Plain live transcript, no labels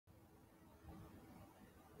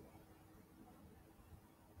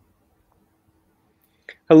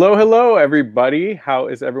Hello, hello, everybody. How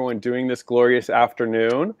is everyone doing this glorious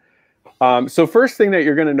afternoon? So first thing that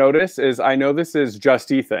you're going to notice is I know this is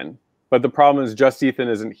just Ethan, but the problem is just Ethan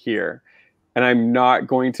isn't here. And I'm not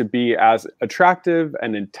going to be as attractive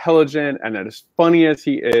and intelligent and as funny as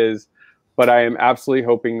he is, but I am absolutely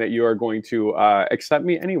hoping that you are going to accept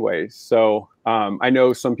me anyway. So I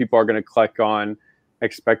know some people are going to click on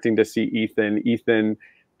expecting to see Ethan. Ethan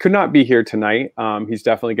could not be here tonight. He's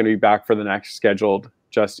definitely going to be back for the next scheduled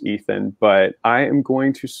Just Ethan, but I am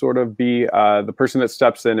going to sort of be the person that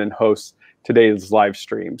steps in and hosts today's live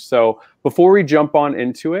stream. So before we jump on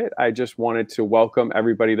into it, I just wanted to welcome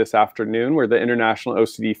everybody this afternoon. We're the International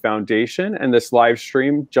OCD Foundation, and this live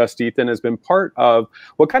stream, Just Ethan, has been part of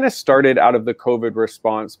what kind of started out of the COVID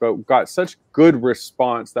response, but got such good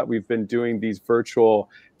response that we've been doing these virtual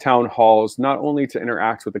town halls, not only to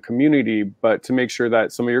interact with the community, but to make sure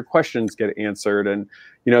that some of your questions get answered and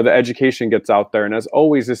the education gets out there. And as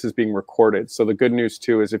always, this is being recorded. So the good news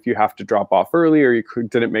too is if you have to drop off early or you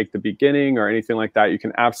didn't make the beginning or anything like that, you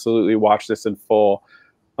can absolutely watch this in full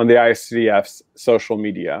on the IOCDF's social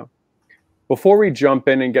media. Before we jump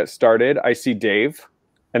in and get started, I see Dave.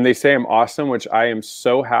 And they say I'm awesome, which I am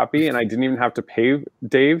so happy. And I didn't even have to pay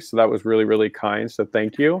Dave. So that was really, really kind. So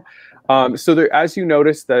thank you. So there, as you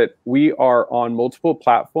notice that we are on multiple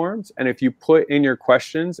platforms. And if you put in your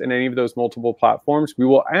questions in any of those multiple platforms, we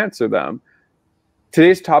will answer them.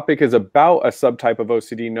 Today's topic is about a subtype of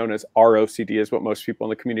OCD known as ROCD, is what most people in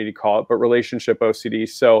the community call it, but relationship OCD.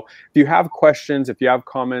 So if you have questions, if you have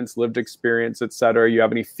comments, lived experience, etc., you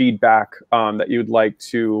have any feedback that you'd like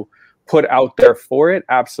to put out there for it,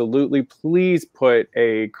 absolutely. Please put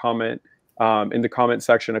a comment in the comment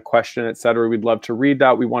section, a question, etc. We'd love to read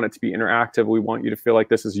that. We want it to be interactive. We want you to feel like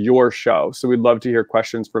this is your show. So we'd love to hear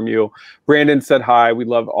questions from you. Brandon said hi. We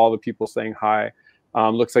love all the people saying hi.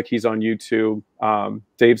 Looks like he's on YouTube.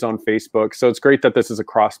 Dave's on Facebook. So it's great that this is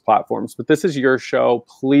across platforms, but this is your show.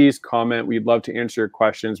 Please comment. We'd love to answer your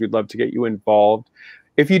questions. We'd love to get you involved.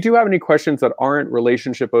 If you do have any questions that aren't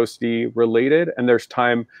relationship OCD related, and there's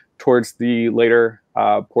time towards the later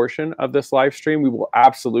portion of this live stream, we will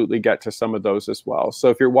absolutely get to some of those as well. So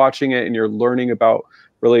if you're watching it and you're learning about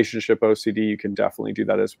relationship OCD, you can definitely do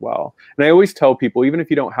that as well. And I always tell people, even if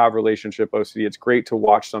you don't have relationship OCD, it's great to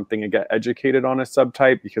watch something and get educated on a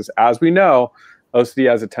subtype, because as we know, OCD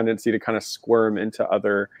has a tendency to kind of squirm into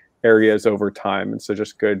other areas over time. And so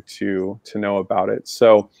just good to know about it.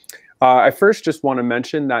 So I first just want to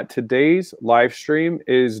mention that today's live stream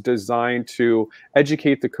is designed to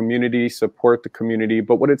educate the community, support the community,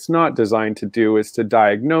 but what it's not designed to do is to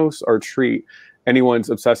diagnose or treat anyone's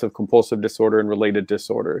obsessive compulsive disorder and related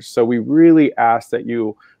disorders. So we really ask that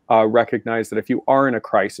you recognize that if you are in a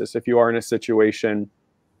crisis, if you are in a situation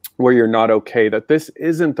where you're not okay, that this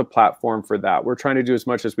isn't the platform for that. We're trying to do as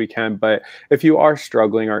much as we can, but if you are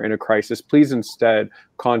struggling or in a crisis, please instead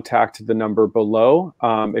contact the number below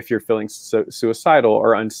if you're feeling suicidal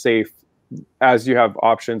or unsafe, as you have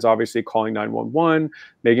options, obviously calling 911,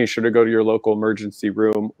 making sure to go to your local emergency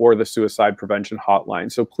room or the suicide prevention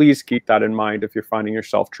hotline. So please keep that in mind if you're finding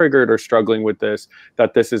yourself triggered or struggling with this,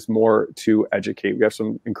 that this is more to educate. We have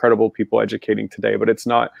some incredible people educating today, but it's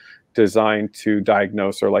not designed to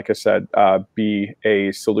diagnose or, like I said, be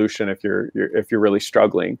a solution if you're really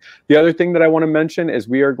struggling. The other thing that I want to mention is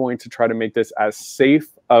we are going to try to make this as safe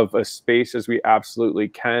of a space as we absolutely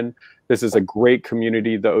can. This is a great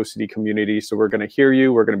community, the OCD community, so we're going to hear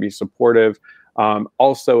you. We're going to be supportive.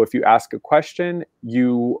 Also, if you ask a question,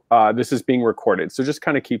 this is being recorded, so just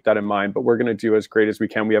kind of keep that in mind. But we're going to do as great as we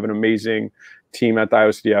can. We have an amazing team at the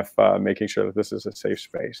IOCDF making sure that this is a safe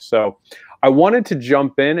space. So I wanted to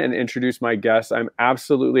jump in and introduce my guests. I'm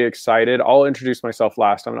absolutely excited. I'll introduce myself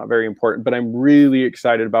last. I'm not very important, but I'm really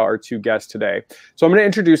excited about our two guests today. So I'm going to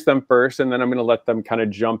introduce them first, and then I'm going to let them kind of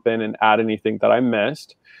jump in and add anything that I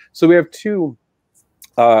missed. So we have two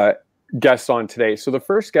guests on today. So the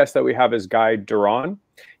first guest that we have is Guy Doron.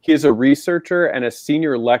 He is a researcher and a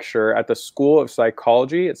senior lecturer at the School of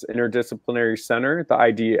Psychology. It's Interdisciplinary Center at the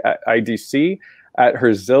IDC at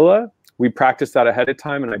Herzliya. We practiced that ahead of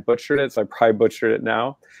time and I butchered it, so I probably butchered it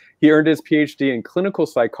now. He earned his PhD in clinical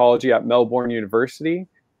psychology at Melbourne University.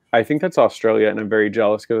 I think that's Australia, and I'm very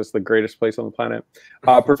jealous because it's the greatest place on the planet.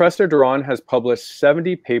 Professor Doron has published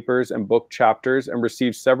 70 papers and book chapters and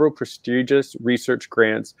received several prestigious research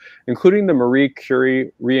grants, including the Marie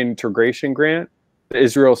Curie Reintegration Grant, the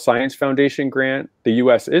Israel Science Foundation Grant, the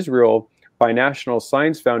U.S.-Israel Binational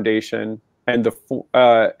Science Foundation, and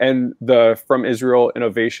the From Israel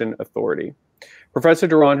Innovation Authority. Professor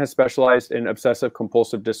Doron has specialized in obsessive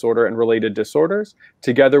compulsive disorder and related disorders.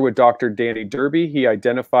 Together with Dr. Danny Derby, he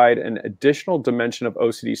identified an additional dimension of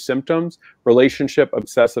OCD symptoms, relationship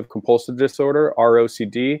obsessive compulsive disorder,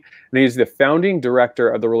 ROCD, and he's the founding director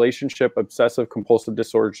of the Relationship Obsessive Compulsive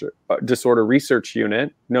Disorder Research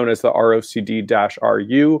Unit, known as the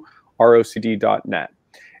ROCD-RU, ROCD.net.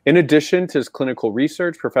 In addition to his clinical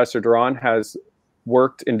research, Professor Doron has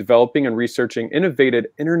worked in developing and researching innovative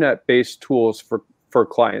internet-based tools for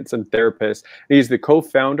clients and therapists. He's the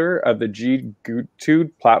co-founder of the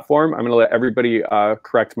G2 platform. I'm going to let everybody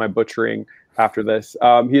correct my butchering after this.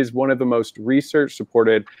 He is one of the most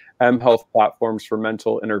research-supported health platforms for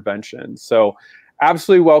mental intervention. So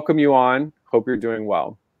absolutely welcome you on. Hope you're doing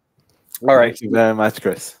well. All right. Thank you very much,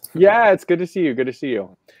 Chris. Yeah, it's good to see you. Good to see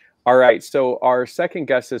you. All right, so our second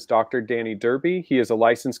guest is Dr. Danny Derby. He is a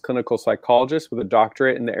licensed clinical psychologist with a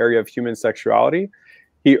doctorate in the area of human sexuality.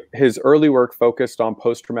 His early work focused on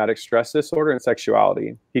post-traumatic stress disorder and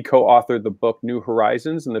sexuality. He co-authored the book New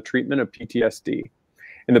Horizons in the Treatment of PTSD.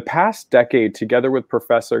 In the past decade, together with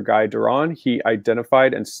Professor Guy Doron, he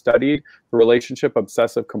identified and studied the relationship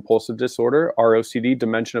obsessive compulsive disorder, ROCD,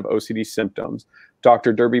 dimension of OCD symptoms.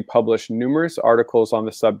 Dr. Derby published numerous articles on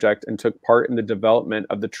the subject and took part in the development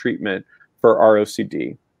of the treatment for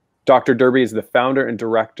ROCD. Dr. Derby is the founder and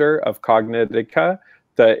director of Cognitica,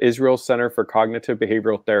 the Israel Center for Cognitive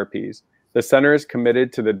Behavioral Therapies. The center is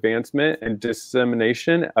committed to the advancement and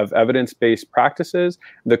dissemination of evidence-based practices,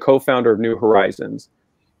 and the co-founder of New Horizons,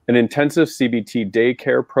 an intensive CBT day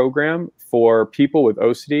care program for people with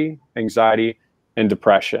OCD, anxiety, and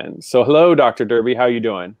depression. So hello, Dr. Derby, how are you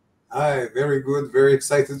doing? Hi, very good. Very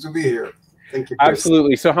excited to be here. Thank you, Chris.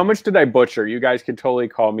 Absolutely. So how much did I butcher? You guys can totally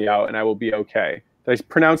call me out and I will be okay. Did I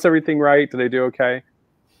pronounce everything right? Did I do okay?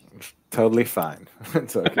 Totally fine.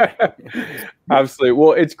 It's okay. Absolutely.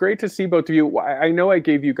 Well, it's great to see both of you. I know I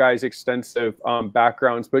gave you guys extensive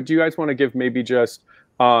backgrounds, but do you guys want to give maybe just,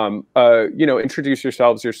 introduce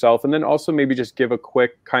yourself, and then also maybe just give a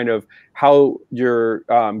quick kind of how you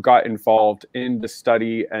got involved in the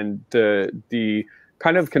study and the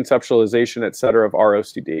kind of conceptualization, et cetera, of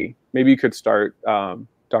ROCD. Maybe you could start,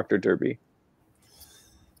 Dr. Derby.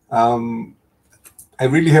 I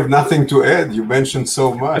really have nothing to add. You mentioned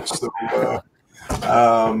so much. So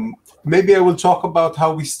maybe I will talk about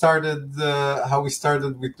how we started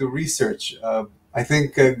with the research. I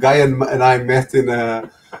think Guy and I met in a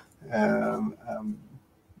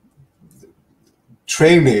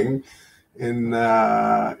training in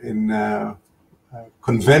a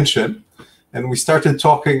convention. And we started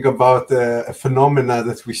talking about a phenomena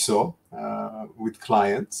that we saw with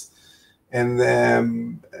clients. And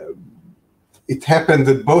it happened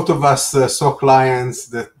that both of us saw clients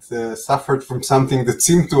that suffered from something that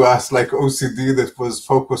seemed to us like OCD that was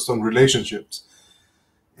focused on relationships.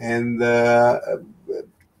 And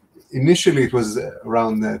initially, it was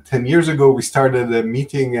around 10 years ago, we started a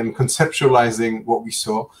meeting and conceptualizing what we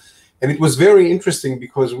saw. And it was very interesting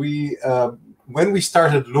because when we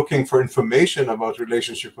started looking for information about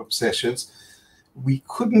relationship obsessions, we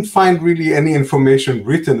couldn't find really any information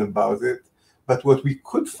written about it. But what we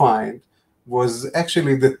could find was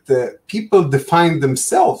actually that people define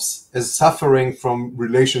themselves as suffering from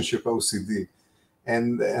relationship OCD.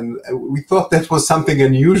 And we thought that was something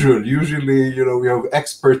unusual. Usually, we have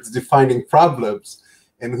experts defining problems.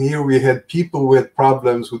 And here we had people with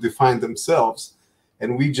problems who defined themselves.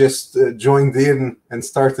 And we just joined in and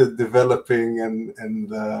started developing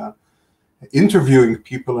and interviewing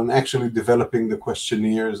people and actually developing the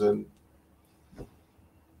questionnaires. And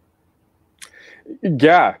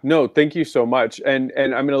yeah, no, thank you so much. And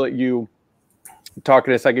I'm going to let you talk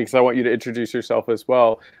in a second because I want you to introduce yourself as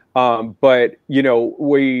well. But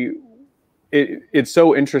it's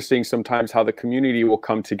so interesting sometimes how the community will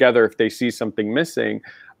come together if they see something missing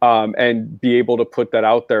and be able to put that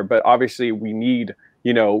out there. But obviously we need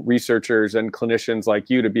researchers and clinicians like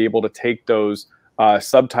you to be able to take those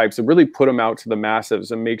subtypes and really put them out to the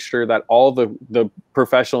masses and make sure that all the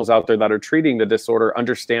professionals out there that are treating the disorder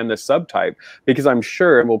understand this subtype. Because I'm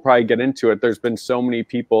sure, and we'll probably get into it, there's been so many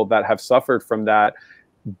people that have suffered from that,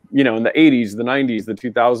 in the 80s, the 90s, the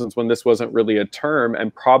 2000s, when this wasn't really a term,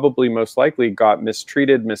 and probably most likely got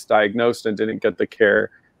mistreated, misdiagnosed, and didn't get the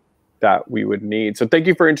care that we would need. So thank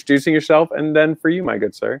you for introducing yourself. And then for you, my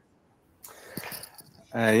good sir.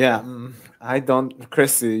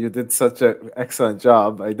 Chris, you did such an excellent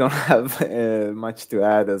job. I don't have much to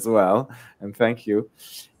add as well. And thank you.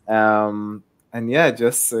 And yeah,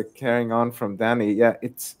 just carrying on from Danny. Yeah,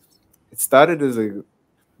 it started as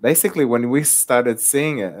basically when we started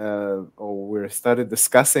seeing it, or we started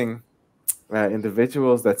discussing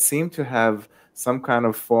individuals that seem to have some kind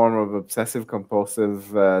of form of obsessive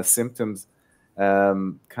compulsive symptoms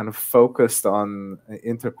kind of focused on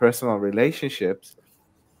interpersonal relationships,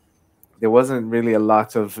 there wasn't really a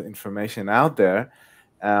lot of information out there.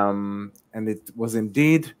 And it was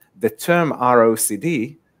indeed the term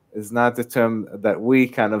ROCD is not the term that we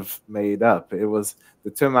kind of made up. It was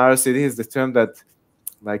the term ROCD is the term that,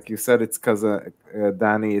 like you said, it's because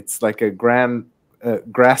Danny, it's like a grassroots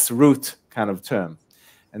kind of term.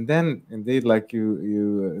 And then indeed, like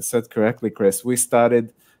you said correctly, Chris, we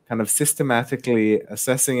started kind of systematically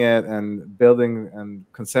assessing it and building and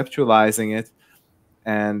conceptualizing it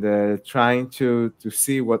and trying to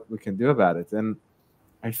see what we can do about it. And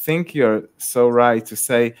I think you're so right to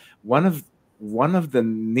say one of the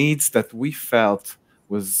needs that we felt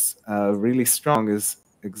was really strong is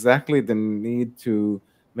exactly the need to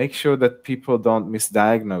make sure that people don't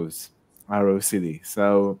misdiagnose ROCD.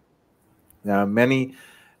 So there are many.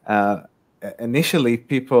 Initially,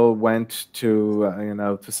 people went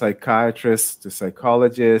to to psychiatrists, to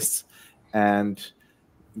psychologists, and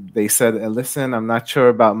they said, listen, I'm not sure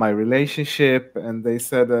about my relationship. And they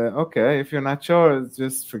said, okay, if you're not sure,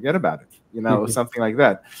 just forget about it, or something like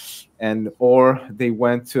that. And or they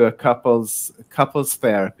went to a couples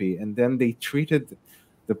therapy, and then they treated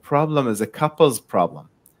the problem as a couples problem.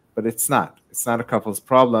 But it's not. It's not a couples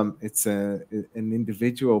problem. It's an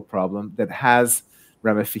individual problem that has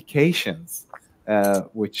ramifications,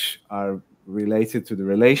 which are related to the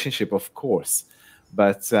relationship, of course.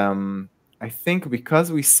 But I think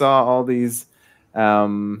because we saw all these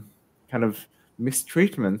kind of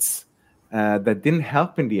mistreatments that didn't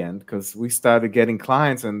help in the end, because we started getting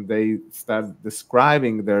clients and they started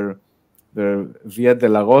describing their Via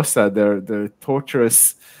Dolorosa, their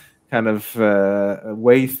torturous kind of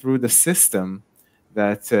way through the system,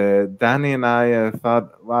 that Danny and I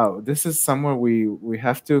thought, wow, this is somewhere we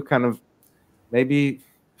have to kind of maybe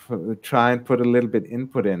try and put a little bit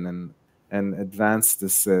input in and advance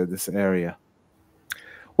this area.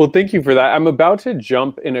 Well, thank you for that. I'm about to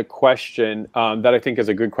jump in a question that I think is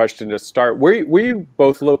a good question to start. Where you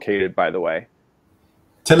both located, by the way?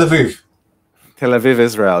 Tel Aviv. Tel Aviv,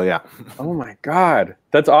 Israel, yeah. Oh my God,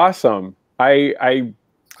 that's awesome.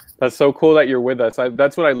 That's so cool that you're with us.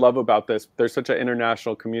 That's what I love about this. There's such an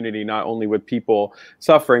international community, not only with people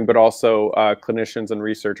suffering, but also clinicians and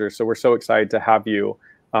researchers. So we're so excited to have you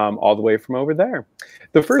all the way from over there.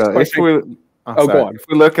 The first question. Go on. If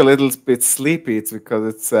we look a little bit sleepy, it's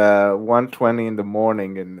because it's 1:20 in the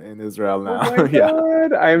morning in Israel now. Oh my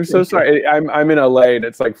God. I am so sorry. I'm in LA and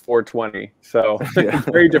it's like 4:20. So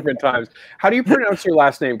very different times. How do you pronounce your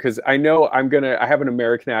last name? Because I know I have an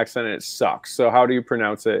American accent and it sucks. So how do you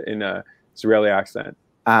pronounce it in a Israeli accent?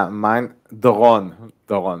 Mine, Doron.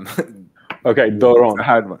 Okay, Doron. It's a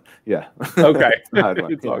hard one. Yeah. Okay. It's a hard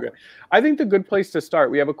one. It's all good. I think the good place to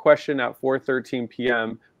start, we have a question at 4:13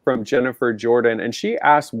 p.m. from Jennifer Jordan, and she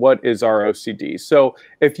asked, what is ROCD? So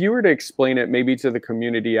if you were to explain it maybe to the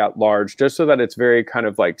community at large, just so that it's very kind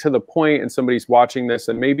of like to the point and somebody's watching this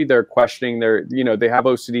and maybe they're questioning they have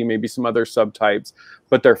OCD, maybe some other subtypes,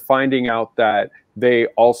 but they're finding out that they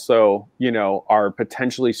also, are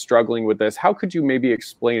potentially struggling with this. How could you maybe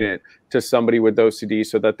explain it to somebody with OCD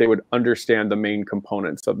so that they would understand the main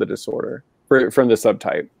components of the disorder from the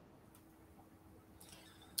subtype?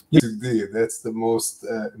 That's the most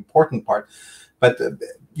important part. But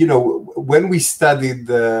when we studied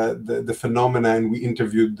the phenomena and we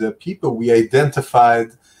interviewed the people, we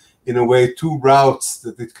identified in a way two routes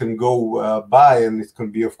that it can go by, and it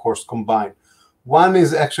can be, of course, combined. One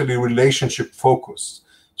is actually relationship focus.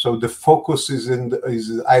 So the focus is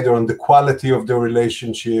either on the quality of the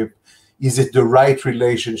relationship. Is it the right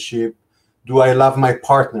relationship? Do I love my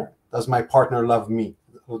partner? Does my partner love me?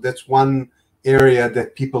 So that's one area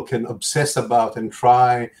that people can obsess about and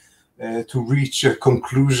try to reach a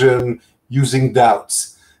conclusion using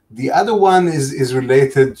doubts. The other one is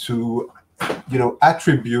related to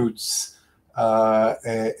attributes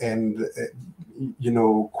and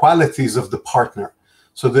qualities of the partner.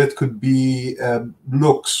 So that could be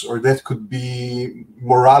looks, or that could be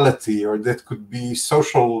morality, or that could be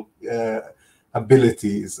social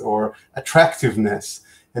abilities or attractiveness,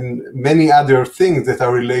 and many other things that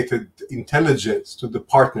are related intelligence to the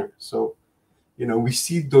partner. So, we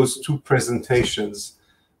see those two presentations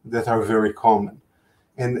that are very common.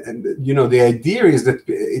 And the idea is that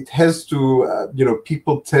it has to,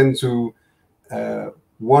 people tend to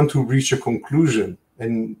want to reach a conclusion.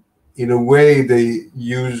 And in a way, they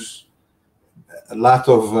use a lot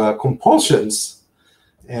of compulsions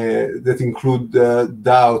that include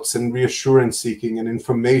doubts and reassurance seeking and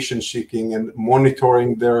information seeking and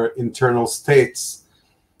monitoring their internal states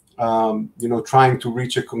trying to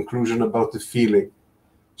reach a conclusion about the feeling.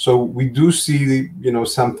 So we do see,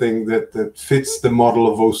 something that fits the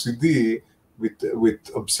model of OCD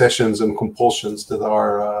with obsessions and compulsions that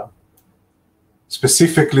are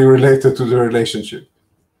specifically related to the relationship.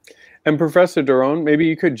 And Professor Doron, maybe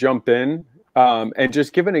you could jump in and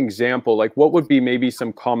just give an example, like what would be maybe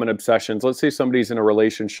some common obsessions? Let's say somebody's in a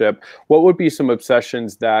relationship. What would be some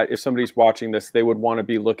obsessions that if somebody's watching this, they would want to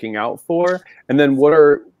be looking out for? And then what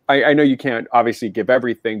are, I know you can't obviously give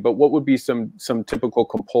everything, but what would be some typical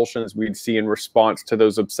compulsions we'd see in response to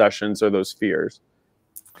those obsessions or those fears?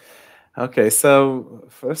 Okay, so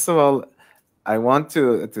first of all, I want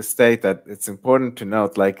to state that it's important to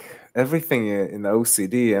note, like everything in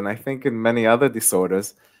OCD, and I think in many other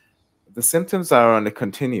disorders, the symptoms are on a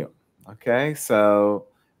continuum, okay? So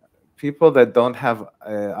people that don't have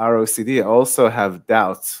ROCD also have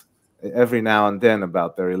doubts every now and then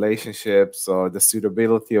about their relationships or the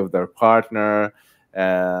suitability of their partner.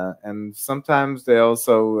 And sometimes they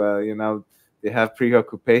also, they have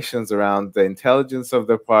preoccupations around the intelligence of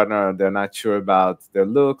their partner, or they're not sure about their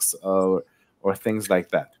looks or things like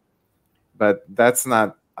that. But that's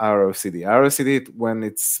not ROCD. ROCD, when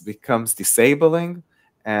it becomes disabling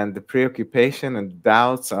and the preoccupation and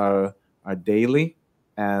doubts are daily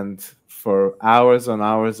and for hours on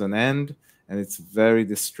hours on end, and it's very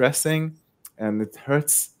distressing, and it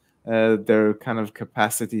hurts their kind of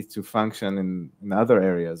capacity to function in other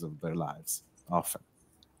areas of their lives often.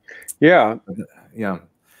 Yeah. Yeah.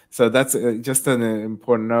 So that's just an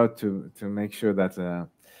important note to make sure that,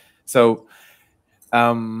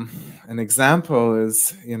 an example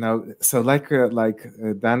is, so like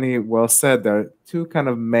Danny well said, there are two kind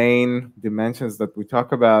of main dimensions that we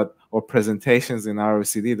talk about, or presentations in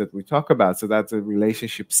ROCD that we talk about. So that's the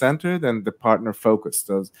relationship-centered and the partner-focused.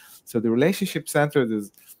 So the relationship-centered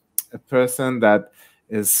is a person that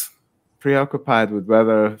is preoccupied with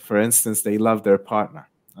whether, for instance, they love their partner,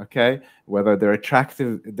 okay? Whether they're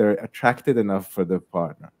attracted enough for their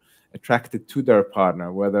partner, attracted to their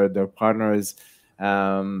partner, whether their partner is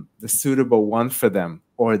the suitable one for them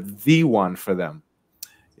or the one for them.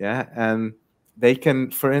 Yeah. And they can,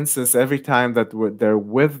 for instance, every time that they're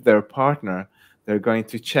with their partner, they're going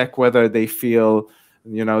to check whether they feel,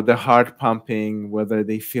 the heart pumping, whether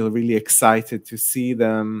they feel really excited to see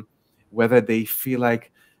them, whether they feel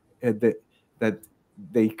like that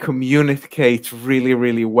they communicate really,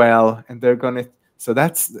 really well. And they're going to, so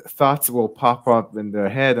that's thoughts will pop up in their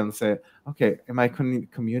head and say, okay, am I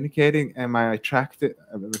communicating? Am I attracted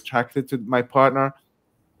to my partner?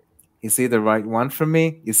 Is he the right one for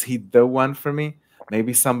me? Is he the one for me?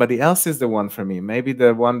 Maybe somebody else is the one for me. Maybe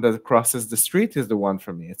the one that crosses the street is the one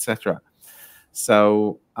for me, etc.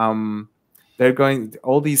 So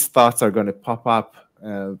all these thoughts are going to pop up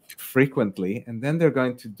frequently, and then they're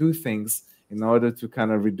going to do things in order to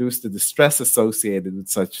kind of reduce the distress associated with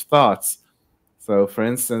such thoughts. So, for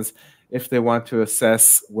instance, if they want to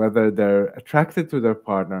assess whether they're attracted to their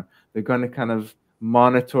partner, they're going to kind of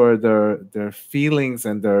monitor their feelings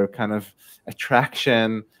and their kind of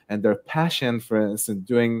attraction and their passion, for instance,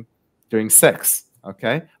 during sex,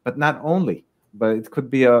 okay? But not only, but it could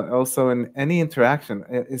be also in any interaction.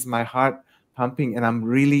 Is my heart pumping and I'm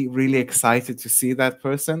really, really excited to see that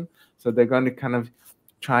person? So they're going to kind of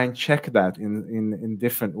try and check that in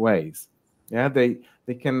different ways. Yeah, they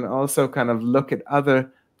can also kind of look at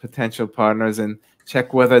other potential partners and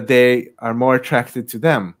check whether they are more attracted to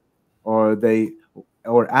them,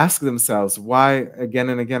 or ask themselves why again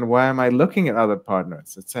and again, why am I looking at other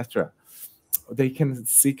partners, etc. They can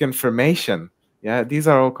seek information. Yeah, these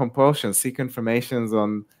are all compulsions. Seek informations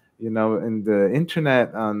on, in the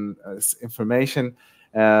internet, on information.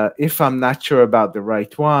 If I'm not sure about the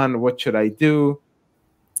right one, what should I do?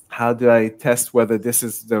 How do I test whether this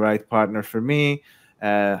is the right partner for me?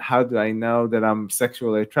 How do I know that I'm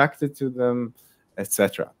sexually attracted to them,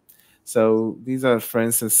 etc.? So these are, for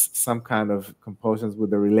instance, some kind of compulsions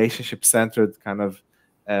with a relationship-centered kind of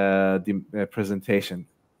presentation.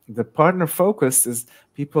 The partner focus is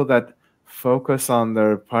people that focus on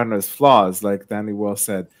their partner's flaws, like Danny well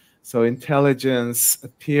said. So intelligence,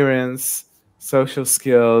 appearance, social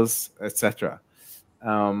skills, etc.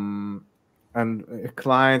 And a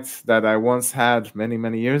client that I once had many,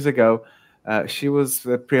 many years ago, she was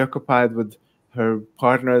preoccupied with her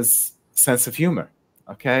partner's sense of humor,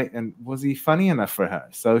 okay? And was he funny enough for her?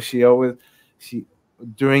 So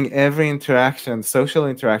during every interaction, social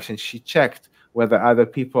interaction, she checked whether other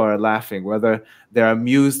people are laughing, whether they're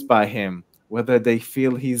amused by him, whether they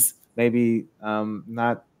feel he's maybe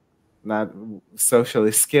not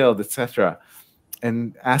socially skilled, etc.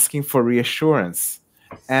 And asking for reassurance.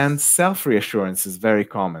 And self-reassurance is very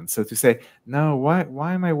common. So to say, no,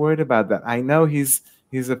 why am I worried about that? I know he's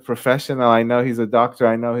a professional. I know he's a doctor.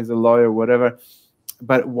 I know he's a lawyer, whatever.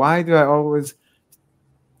 But why do I always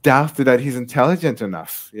doubt that he's intelligent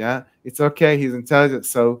enough? Yeah, it's okay. He's intelligent.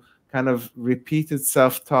 So kind of repeated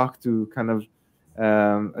self-talk to kind of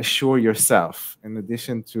assure yourself in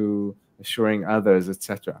addition to assuring others,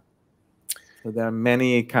 etc. So there are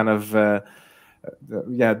many kind of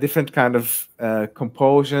different kind of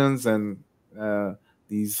compulsions and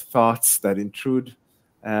these thoughts that intrude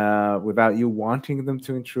without you wanting them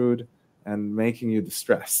to intrude and making you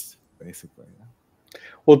distressed, basically.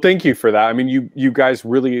 Well, thank you for that. I mean, you guys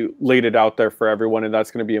really laid it out there for everyone, and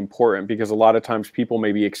that's going to be important because a lot of times people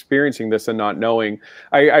may be experiencing this and not knowing.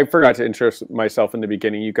 I forgot to introduce myself in the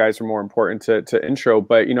beginning. You guys are more important to intro,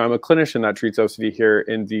 but you know, I'm a clinician that treats OCD here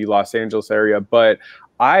in the Los Angeles area, but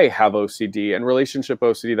I have OCD and relationship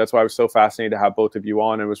OCD. That's why I was so fascinated to have both of you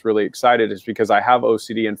on and was really excited, is because I have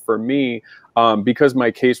OCD. And for me, because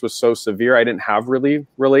my case was so severe, I didn't have really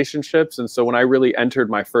relationships. And so when I really entered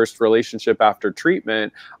my first relationship after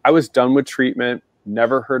treatment, I was done with treatment,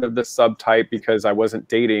 never heard of this subtype because I wasn't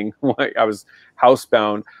dating. I was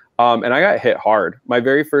housebound. And I got hit hard. My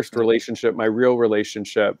very first relationship, my real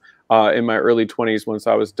relationship, in my early 20s, once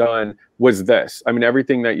I was done, was this. I mean,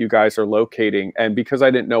 everything that you guys are locating. And because I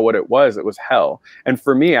didn't know what it was hell. And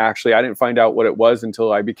for me, actually, I didn't find out what it was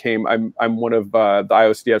until I became, I'm one of the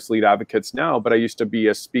IOCDF's lead advocates now, but I used to be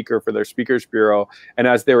a speaker for their Speakers Bureau. And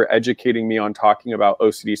as they were educating me on talking about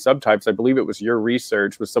OCD subtypes, I believe it was your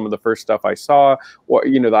research was some of the first stuff I saw. Or,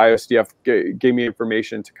 you know, the IOCDF gave me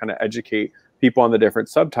information to kind of educate people on the different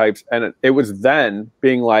subtypes. And it was then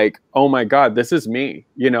being like, oh my God, this is me.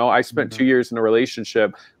 You know, I spent 2 years in a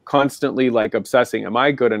relationship constantly like obsessing. Am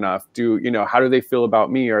I good enough? How do they feel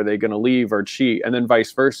about me? Are they going to leave or cheat? And then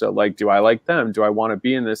vice versa. Like, do I like them? Do I want to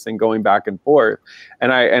be in this thing, going back and forth?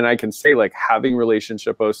 And I can say, like, having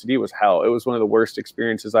relationship OCD was hell. It was one of the worst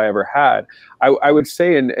experiences I ever had. I would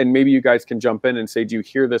say, and maybe you guys can jump in and say, do you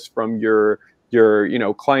hear this from your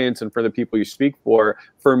clients and for the people you speak for?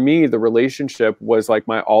 For me, the relationship was like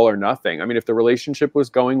my all or nothing. I mean, if the relationship was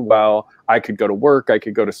going well, I could go to work, I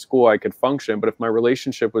could go to school, I could function. But if my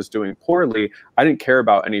relationship was doing poorly, I didn't care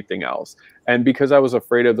about anything else. And because I was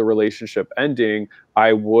afraid of the relationship ending,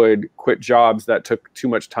 I would quit jobs that took too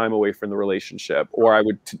much time away from the relationship, or I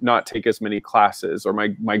would not take as many classes, or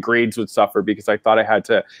my grades would suffer because I thought I had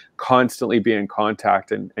to constantly be in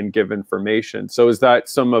contact and give information. So is that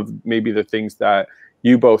some of maybe the things that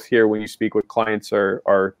you both hear when you speak with clients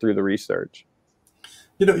or through the research?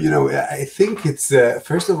 I think it's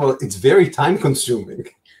first of all, it's very time consuming.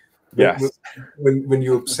 Yes. When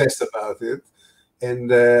you obsess about it. And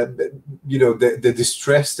the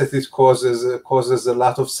distress that it causes a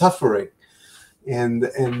lot of suffering, and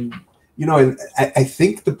I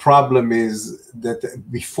think the problem is that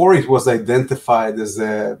before it was identified as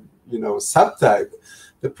a subtype,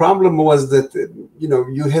 the problem was that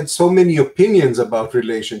you had so many opinions about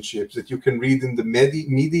relationships that you can read in the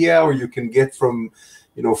media, or you can get from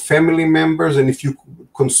family members, and if you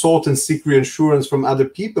consult and seek reassurance from other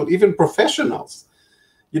people, even professionals.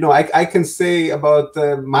 I can say about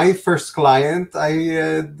my first client,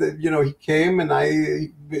 he came and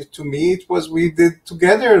to me, it was, we did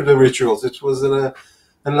together the rituals. It was a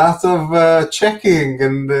lot of checking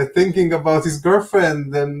and thinking about his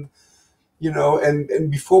girlfriend and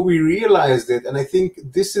before we realized it. And I think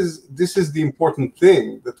this is the important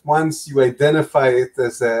thing, that once you identify it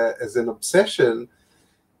as an obsession,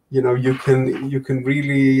 you can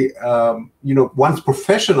really, once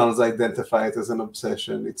professionals identify it as an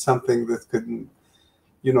obsession, it's something that can,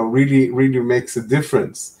 really makes a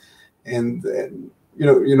difference. And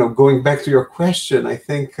going back to your question, I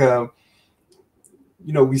think,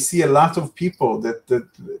 we see a lot of people that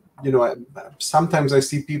sometimes I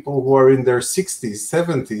see people who are in their 60s,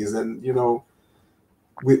 70s, and,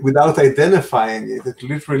 without identifying it, it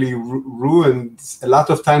literally ruins a lot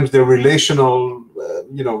of times their relational,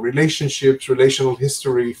 relationships, relational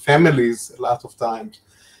history, families, a lot of times.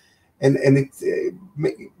 And it,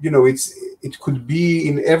 it could be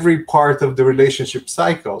in every part of the relationship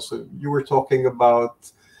cycle. So you were talking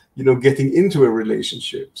about, getting into a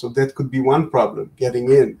relationship. So that could be one problem,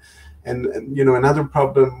 getting in. And another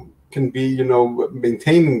problem can be,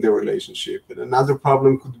 maintaining the relationship. And another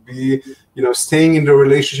problem could be, staying in the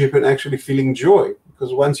relationship and actually feeling joy.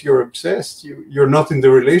 Because once you're obsessed, you're not in the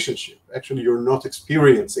relationship. Actually, you're not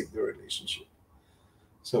experiencing the relationship.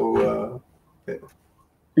 So,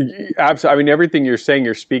 Absolutely. I mean, everything you're saying,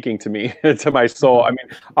 you're speaking to me, to my soul. I mean,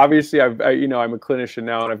 obviously, I'm a clinician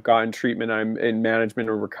now, and I've gotten treatment. I'm in management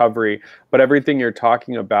and recovery. but everything you're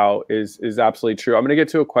talking about is absolutely true. I'm going to get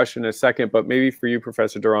to a question in a second, but maybe for you,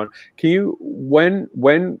 Professor Doron,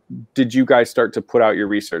 when did you guys start to put out your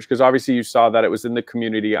research? Because obviously you saw that it was in the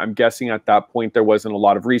community. I'm guessing at that point there wasn't a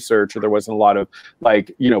lot of research, or there wasn't a lot of,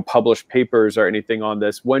 like, you know, published papers or anything on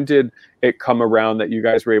this. When did it come around that you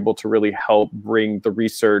guys were able to really help bring the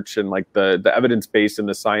research and like the evidence base and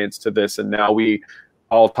the science to this, and now we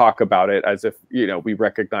all talk about it as if, you know, we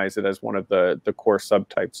recognize it as one of the core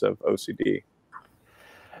subtypes of OCD?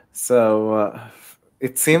 So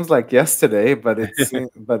it seems like yesterday, but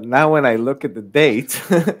but now when I look at the date,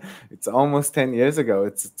 it's almost 10 years ago.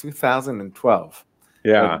 It's 2012.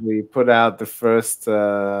 Yeah, we put out the first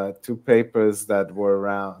 2 papers that were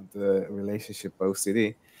around the relationship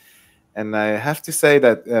OCD. And I have to say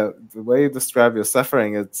that the way you describe your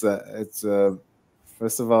suffering, it's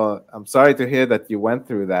first of all, I'm sorry to hear that you went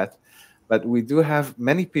through that, but we do have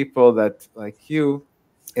many people that, like you,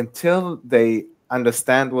 until they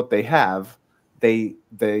understand what they have, they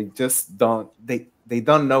just don't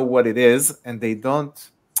know what it is, and they don't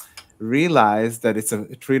realize that it's a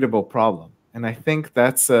treatable problem. And I think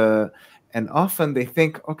that's and often they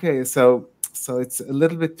think, okay, so it's a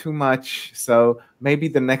little bit too much, so maybe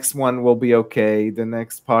the next one will be okay, the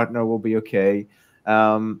next partner will be okay,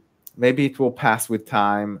 maybe it will pass with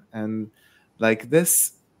time. And like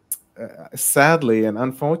this, sadly and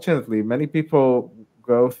unfortunately, many people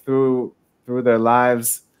go through their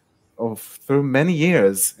lives through many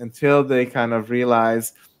years until they kind of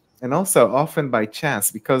realize, and also often by chance,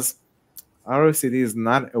 because ROCD is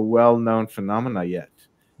not a well-known phenomena yet.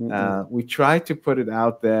 We try to put it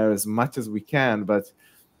out there as much as we can, but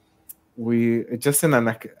we just in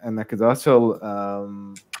an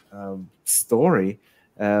anecdotal story,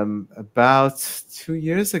 about 2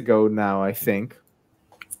 years ago now, I think,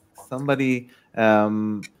 somebody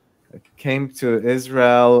came to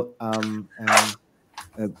Israel, and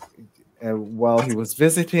while he was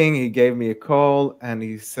visiting, he gave me a call, and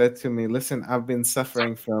he said to me, listen, I've been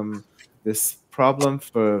suffering from this problem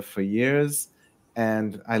for years,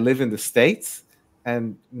 and I live in the States,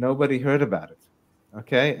 and nobody heard about it.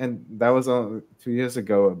 Okay, and that was 2 years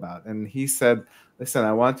ago and he said, listen,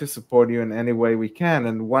 I want to support you in any way we can.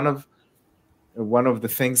 And one of the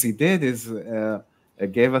things he did is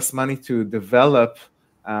gave us money to develop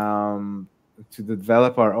our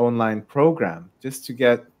online program, just to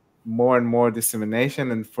get more and more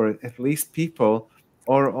dissemination, and for at least people,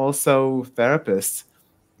 or also therapists,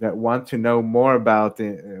 that want to know more about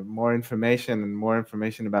more information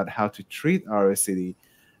about how to treat ROCD,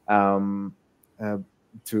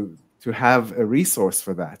 to have a resource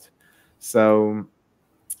for that. So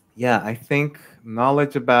yeah, I think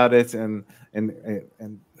knowledge about it, and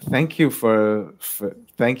thank you for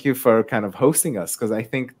kind of hosting us, because I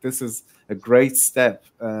think this is a great step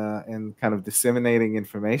in kind of disseminating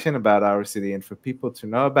information about ROCD, and for people to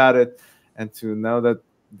know about it, and to know that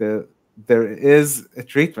there is a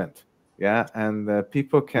treatment, yeah, and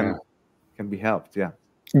people can be helped, yeah.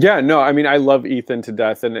 Yeah, no, I mean, I love Ethan to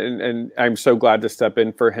death, and I'm so glad to step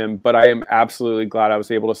in for him, but I am absolutely glad I was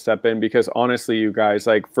able to step in, because honestly, you guys,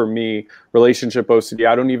 like, for me, relationship OCD,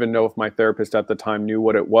 I don't even know if my therapist at the time knew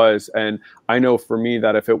what it was. And I know for me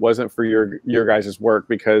that if it wasn't for your guys' work,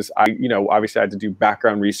 because I, you know, obviously I had to do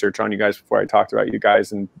background research on you guys before I talked about you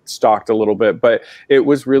guys and stalked a little bit, but it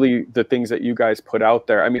was really the things that you guys put out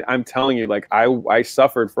there. I mean, I'm telling you, like, I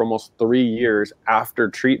suffered for almost 3 years after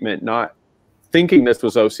treatment, not thinking this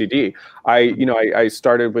was OCD. I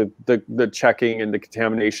started with the checking and the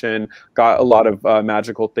contamination, got a lot of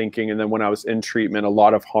magical thinking, and then when I was in treatment, a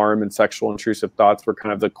lot of harm and sexual intrusive thoughts were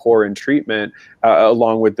kind of the core in treatment,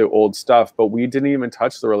 along with the old stuff. But we didn't even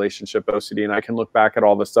touch the relationship OCD, and I can look back at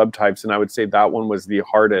all the subtypes, and I would say that one was the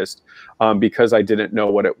hardest, because I didn't know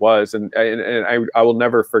what it was, and I will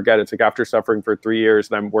never forget. It's like after suffering for 3 years,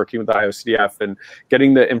 and I'm working with the IOCDF and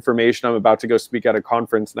getting the information. I'm about to go speak at a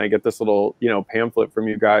conference, and I get this little, you know, pamphlet from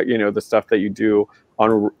you guys, you know, the stuff that you do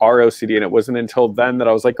on ROCD. And it wasn't until then that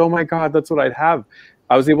I was like, oh my God, that's what I'd have.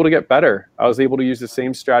 I was able to get better. I was able to use the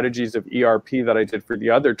same strategies of ERP that I did for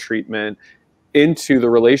the other treatment into the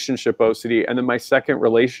relationship OCD. And then my second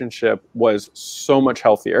relationship was so much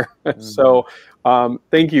healthier. So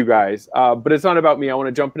thank you guys. But it's not about me. I want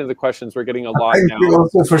to jump into the questions. We're getting a lot now. Thank you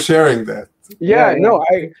also for sharing that. Yeah, no,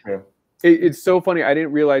 it's so funny. I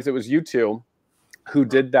didn't realize it was you two who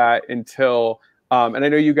did that until, and I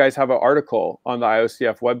know you guys have an article on the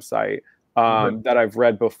IOCDF website that I've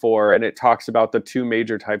read before, and it talks about the 2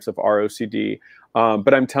 major types of ROCD.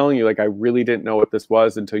 But I'm telling you, like, I really didn't know what this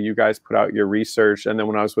was until you guys put out your research. And then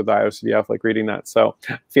when I was with IOCDF, like reading that, so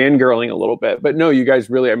fangirling a little bit. But no, you guys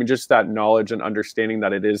really, I mean, just that knowledge and understanding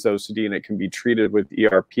that it is OCD and it can be treated with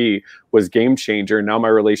ERP was game changer. Now my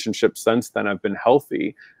relationships since then have been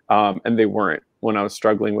healthy, and they weren't when I was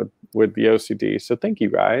struggling with the OCD. So thank you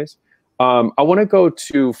guys. I want to go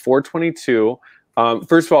to 422.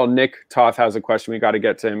 First of all, Nick Toth has a question. We got to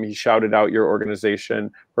get to him. He shouted out your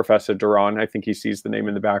organization, Professor Doron. I think he sees the name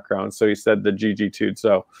in the background. So he said the GG-tude.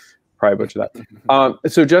 So probably butcher that.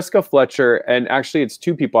 So Jessica Fletcher, and actually it's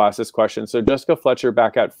two people asked this question. So Jessica Fletcher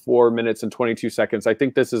back at 4 minutes and 22 seconds. I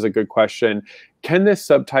think this is a good question. Can this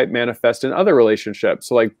subtype manifest in other relationships?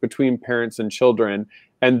 So like between parents and children?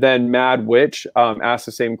 And then Mad Witch asked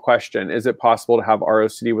the same question. Is it possible to have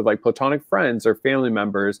ROCD with like platonic friends or family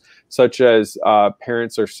members, such as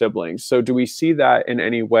parents or siblings? So do we see that in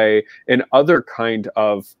any way in other kind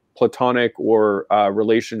of platonic or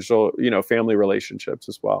relational, family relationships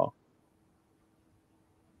as well?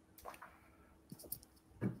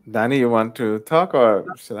 Danny, you want to talk or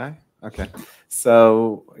should I? Okay.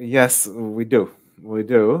 So yes, we do. We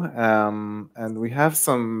do. And we have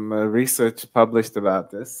some research published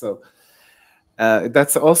about this. So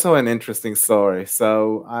that's also an interesting story.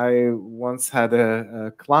 So I once had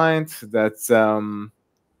a client that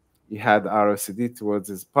he had ROCD towards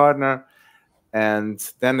his partner. And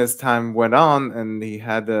then as time went on and he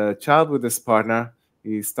had a child with his partner,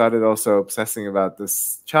 he started also obsessing about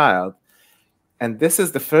this child. And this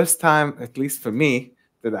is the first time, at least for me,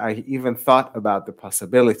 that I even thought about the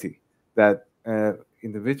possibility that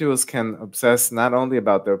individuals can obsess not only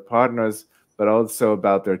about their partners, but also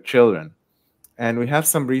about their children. And we have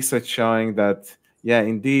some research showing that, yeah,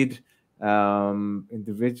 indeed,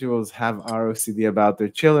 individuals have ROCD about their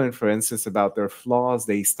children, for instance, about their flaws.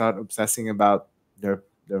 They start obsessing about their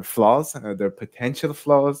flaws, their potential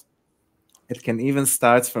flaws. It can even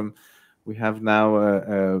start from, we have now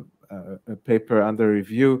a paper under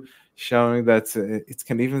review showing that it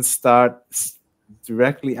can even start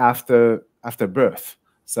directly after birth.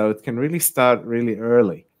 So it can really start really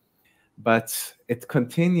early, but it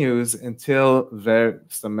continues until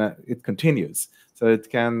it continues. So it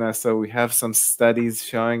can. So we have some studies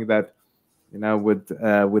showing that,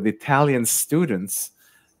 with Italian students,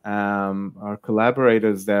 our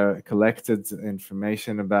collaborators there collected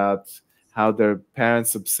information about how their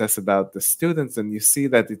parents obsess about the students, and you see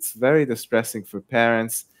that it's very distressing for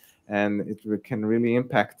parents, and it can really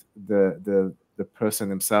impact the person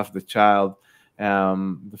himself, the child.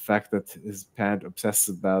 The fact that his parent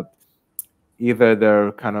obsesses about either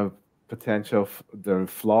their kind of potential, their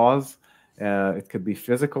flaws. It could be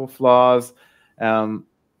physical flaws.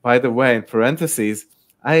 By the way, in parentheses,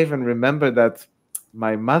 I even remember that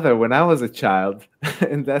my mother, when I was a child,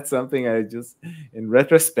 and that's something I just, in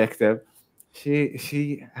retrospective,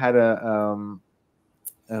 she had a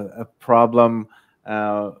problem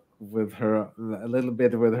with her, a little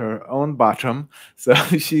bit with her own bottom. So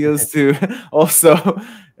she used to also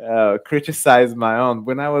criticize my own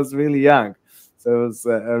when I was really young. So it was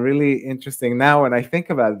really interesting. Now when I think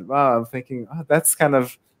about it, wow, I'm thinking, oh, that's kind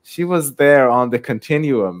of, she was there on the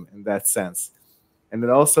continuum in that sense. And it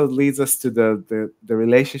also leads us to the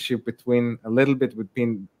relationship between, a little bit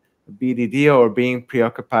between BDD, or being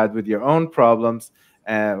preoccupied with your own problems,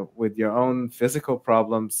 with your own physical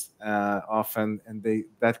problems often, and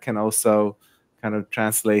that can also kind of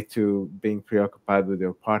translate to being preoccupied with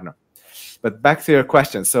your partner. But back to your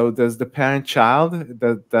question. So does the parent-child,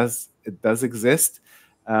 it does exist,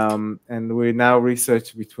 and we now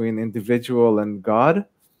research between individual and God.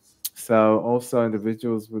 So also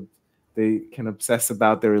individuals they can obsess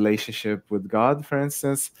about their relationship with God, for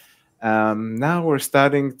instance. Now we're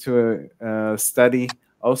starting to study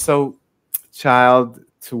also child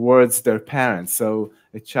towards their parents. So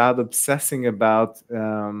a child obsessing about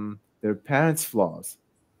their parents' flaws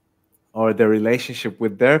or their relationship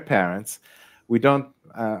with their parents. We don't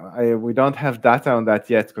have data on that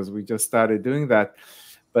yet because we just started doing that.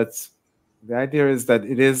 But the idea is that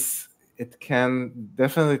it can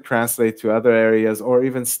definitely translate to other areas, or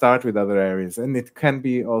even start with other areas. And it can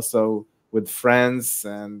be also with friends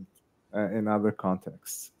and in other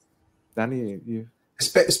contexts. Danny, you?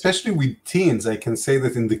 Especially with teens, I can say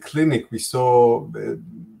that in the clinic we saw,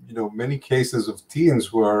 many cases of teens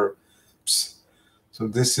who are. So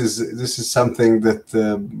this is something that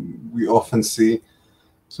we often see.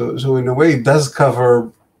 So in a way, it does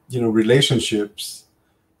cover, relationships,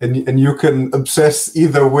 and you can obsess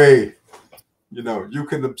either way. You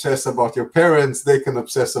can obsess about your parents; they can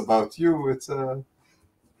obsess about you. It's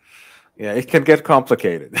Yeah, it can get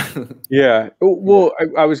complicated. Yeah. Well,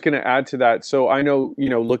 I was going to add to that. So I know,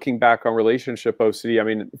 looking back on relationship OCD, I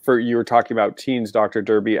mean, you were talking about teens, Dr.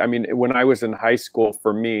 Derby. I mean, when I was in high school,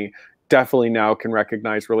 for me, definitely now can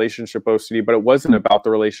recognize relationship OCD, but it wasn't about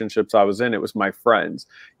the relationships I was in. It was my friends,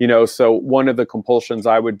 so one of the compulsions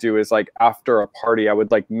I would do is like after a party, I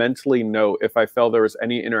would like mentally note if I felt there was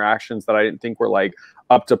any interactions that I didn't think were like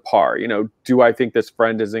up to par, do I think this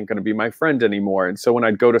friend isn't going to be my friend anymore? And so when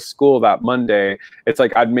I'd go to school that Monday, it's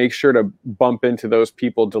like I'd make sure to bump into those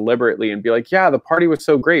people deliberately and be like, yeah, the party was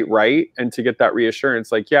so great, right? And to get that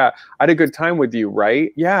reassurance, like, yeah, I had a good time with you,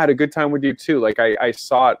 right? Yeah, I had a good time with you too. Like I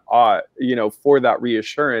saw it, for that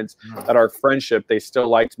reassurance that our friendship, they still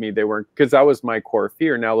liked me. They weren't, because that was my core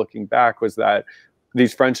fear. Now looking back was that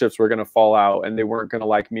these friendships were going to fall out and they weren't going to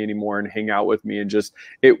like me anymore and hang out with me. And just,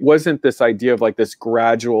 it wasn't this idea of like this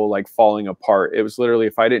gradual, like falling apart. It was literally,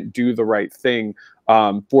 if I didn't do the right thing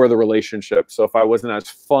for the relationship. So if I wasn't as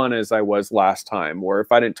fun as I was last time, or if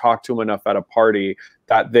I didn't talk to them enough at a party,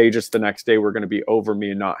 that they just the next day were going to be over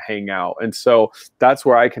me and not hang out. And so that's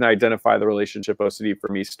where I can identify the relationship OCD for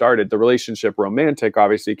me started. The relationship romantic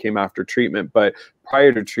obviously came after treatment, but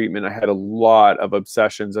prior to treatment, I had a lot of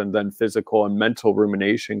obsessions and then physical and mental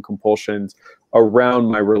rumination compulsions around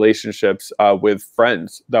my relationships with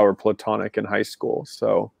friends that were platonic in high school.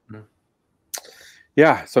 So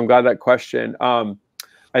yeah, so I'm glad that question.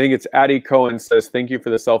 I think it's Addie Cohen says, thank you for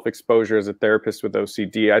the self-exposure as a therapist with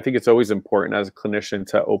OCD. I think it's always important as a clinician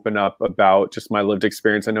to open up about just my lived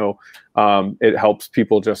experience. I know it helps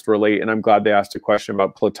people just relate. And I'm glad they asked a question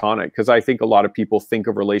about platonic, because I think a lot of people think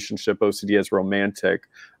of relationship OCD as romantic.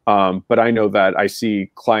 But I know that I see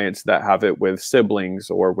clients that have it with siblings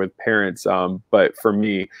or with parents. But for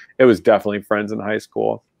me, it was definitely friends in high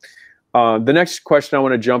school. The next question I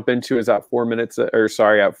want to jump into is at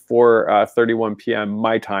 4:31 p.m.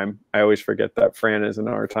 my time. I always forget that Fran is in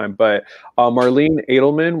our time. But Marlene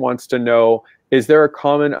Edelman wants to know, is there a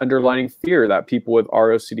common underlying fear that people with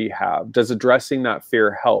ROCD have? Does addressing that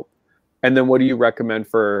fear help? And then what do you recommend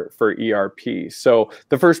for ERP? So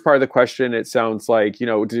the first part of the question, it sounds like,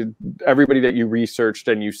 did everybody that you researched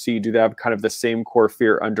and you see, do they have kind of the same core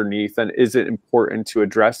fear underneath? And is it important to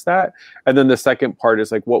address that? And then the second part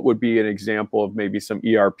is like, what would be an example of maybe some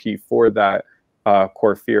ERP for that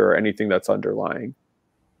core fear or anything that's underlying?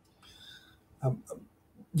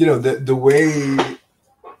 The way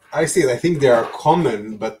I see it, I think they are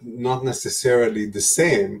common, but not necessarily the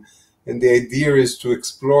same. And the idea is to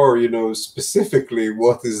explore, specifically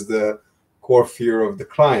what is the core fear of the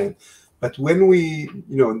client. But when we,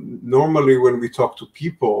 normally when we talk to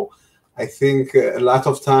people, I think a lot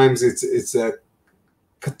of times it's a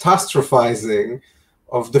catastrophizing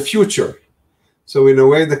of the future. So in a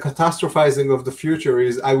way, the catastrophizing of the future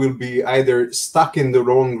is I will be either stuck in the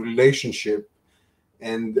wrong relationship,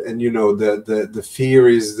 and the fear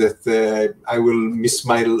is that I will miss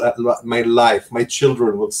my life, my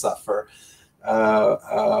children will suffer,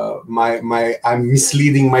 I'm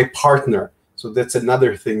misleading my partner. So that's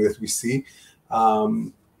another thing that we see.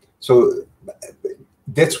 So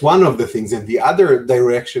that's one of the things. And the other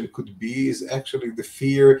direction could be is actually the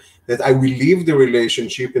fear that I will leave the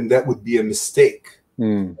relationship and that would be a mistake.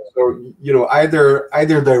 So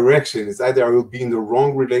either direction is either I will be in the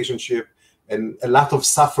wrong relationship and a lot of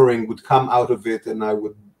suffering would come out of it, and I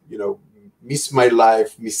would, miss my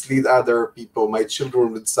life, mislead other people, my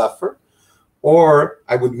children would suffer, or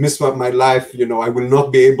I would miss my life, I will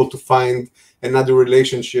not be able to find another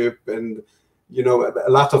relationship. And, a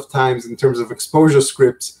lot of times in terms of exposure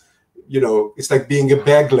scripts, it's like being a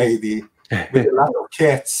bag lady with a lot of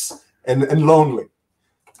cats and lonely,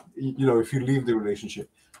 if you leave the relationship.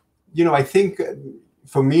 I think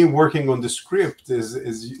for me, working on the script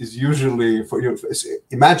is usually for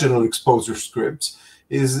imaginal exposure scripts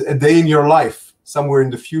is a day in your life somewhere in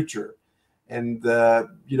the future, and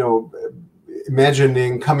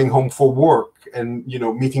imagining coming home for work and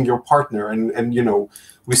meeting your partner and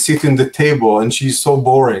we sit in the table and she's so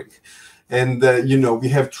boring, and we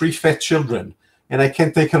have 3 fat children and I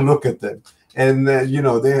can't take a look at them, and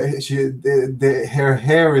her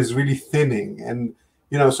hair is really thinning, and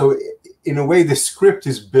so in a way, the script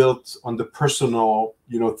is built on the personal,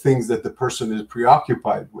 things that the person is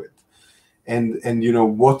preoccupied with, and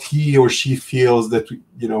what he or she feels that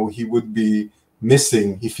he would be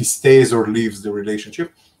missing if he stays or leaves the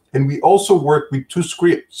relationship. And we also work with 2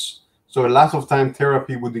 scripts. So a lot of time,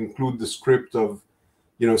 therapy would include the script of,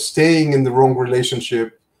 staying in the wrong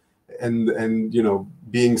relationship and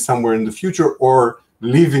being somewhere in the future, or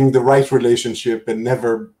leaving the right relationship and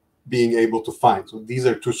never being able to find. So these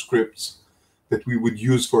are 2 scripts that we would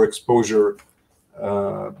use for exposure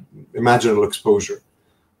imaginal exposure.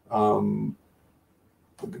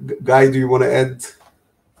 Guy, do you want to add?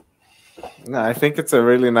 No, I think it's a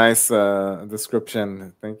really nice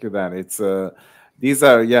description. Thank you, Dan. It's these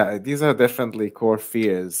are definitely core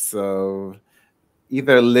fears. So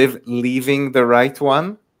either leaving the right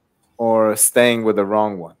one or staying with the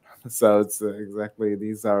wrong one. So it's exactly,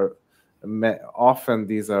 these are often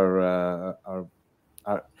these are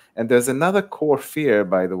and there's another core fear,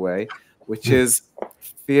 by the way, which is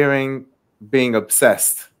fearing being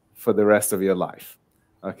obsessed for the rest of your life.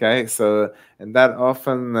 Okay, so, and that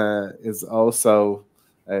often is also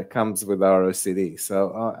comes with ROCD.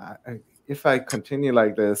 So if I continue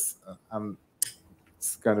like this,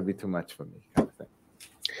 it's going to be too much for me, kind of thing.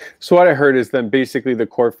 So what I heard is then basically the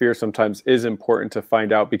core fear sometimes is important to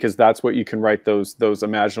find out, because that's what you can write those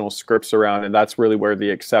imaginal scripts around, and that's really where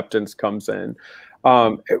the acceptance comes in.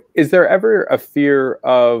 Is there ever a fear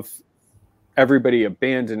of everybody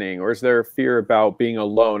abandoning, or is there a fear about being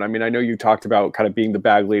alone? I mean, I know you talked about kind of being the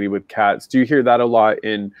bag lady with cats. Do you hear that a lot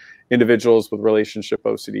in individuals with relationship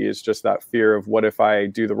OCD? Is just that fear of, what if I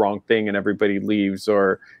do the wrong thing and everybody leaves?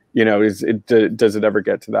 Or, you know, does it ever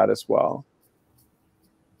get to that as well?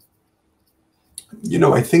 You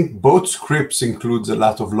know, I think both scripts includes a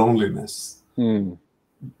lot of loneliness. You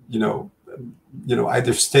know,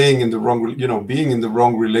 either staying in the wrong, being in the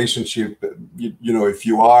wrong relationship. You know, if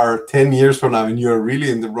you are 10 years from now and you're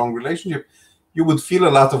really in the wrong relationship, you would feel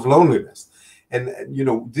a lot of loneliness. And, you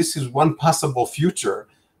know, this is one possible future.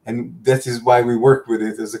 And that is why we work with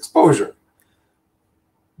it as exposure.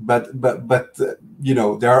 But you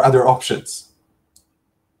know, there are other options.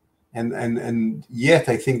 And yet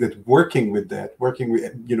I think that working with,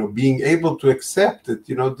 you know, being able to accept that,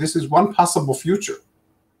 you know, this is one possible future.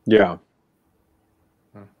 Yeah.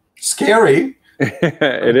 Scary.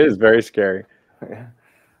 It is very scary. Yeah.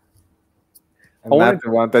 And not the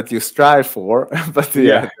one that you strive for, but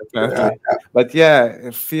yeah, definitely. Yeah. But yeah,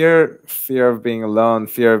 fear of being alone,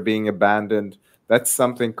 fear of being abandoned, that's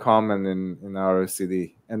something common in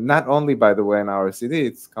ROCD. And not only, by the way, in ROCD,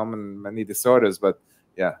 it's common in many disorders, but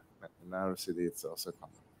yeah, in ROCD, it's also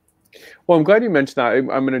common. Well, I'm glad you mentioned that.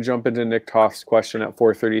 I'm going to jump into Nick Toff's question at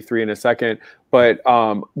 4:33 in a second. But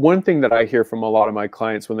one thing that I hear from a lot of my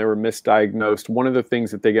clients when they were misdiagnosed, one of the things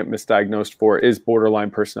that they get misdiagnosed for is borderline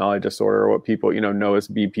personality disorder, or what people, you know as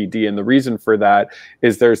BPD. And the reason for that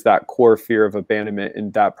is there's that core fear of abandonment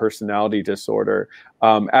in that personality disorder.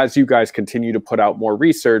 As you guys continue to put out more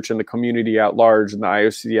research, and the community at large and the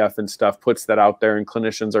IOCDF and stuff puts that out there, and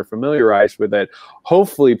clinicians are familiarized with it,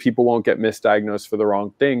 hopefully people won't get misdiagnosed for the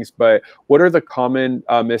wrong things. But what are the common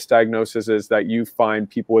misdiagnoses that you find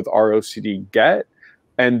people with ROCD get?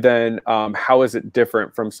 And then how is it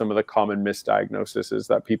different from some of the common misdiagnoses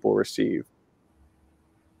that people receive?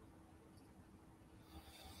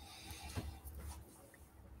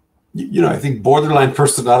 You know, I think borderline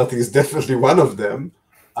personality is definitely one of them.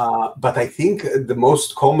 But I think the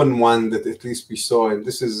most common one that at least we saw, and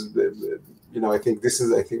this is, you know, I think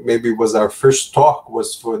maybe was our first talk,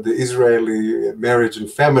 was for the Israeli Marriage and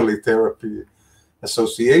Family Therapy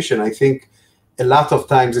Association. I think a lot of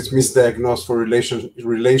times it's misdiagnosed for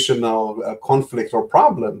relational conflict or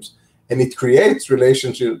problems, and it creates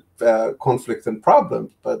relationship conflict and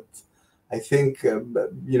problems. But I think,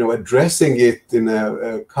 you know, addressing it in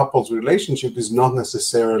a couple's relationship is not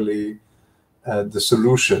necessarily the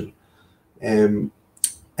solution.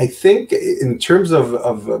 I think in terms of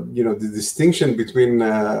you know, the distinction between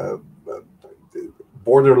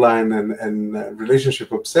borderline and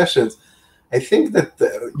relationship obsessions, I think that,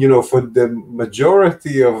 you know, for the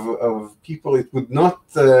majority of people, it would not,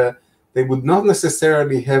 they would not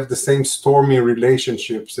necessarily have the same stormy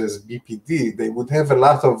relationships as BPD. They would have a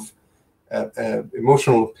lot of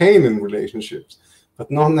emotional pain in relationships,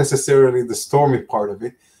 but not necessarily the stormy part of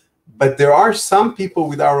it. But there are some people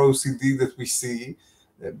with ROCD that we see,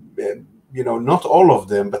 you know, not all of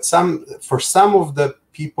them, but for some of the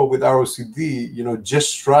people with ROCD, you know,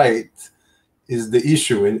 just right is the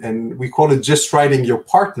issue, and we call it just writing your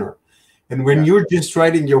partner. And when you're just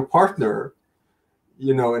writing your partner,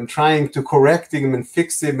 you know, and trying to correct him and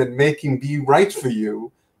fix him and make him be right for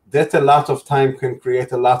you, that a lot of time can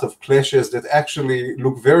create a lot of clashes that actually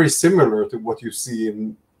look very similar to what you see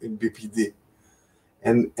in BPD.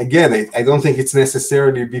 And again, I don't think it's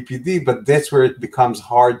necessarily BPD, but that's where it becomes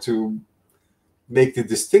hard to make the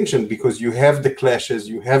distinction, because you have the clashes,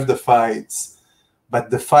 you have the fights, but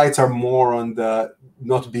the fights are more on the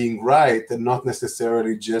not being right and not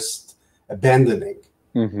necessarily just abandoning.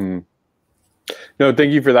 Mm-hmm. No,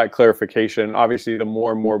 thank you for that clarification. Obviously, the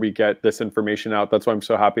more and more we get this information out, that's why I'm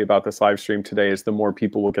so happy about this live stream today, is the more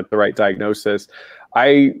people will get the right diagnosis.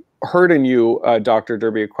 I heard in you, Dr.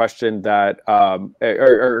 Derby, a question that,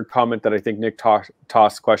 or a comment that I think Nick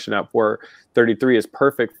tossed question at 433 is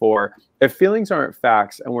perfect for. If feelings aren't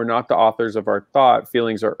facts and we're not the authors of our thought,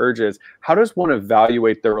 feelings are urges, how does one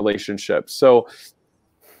evaluate their relationship? So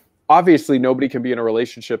obviously, nobody can be in a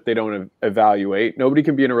relationship they don't evaluate. Nobody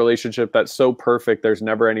can be in a relationship that's so perfect there's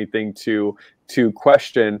never anything to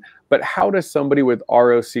question. But how does somebody with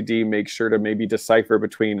ROCD make sure to maybe decipher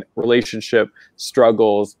between relationship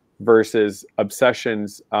struggles versus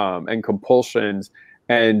obsessions and compulsions?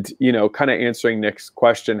 And, you know, kind of answering Nick's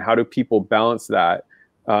question, how do people balance that?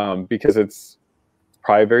 Because it's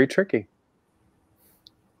probably very tricky.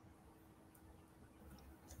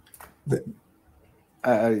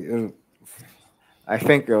 I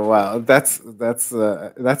think well, that's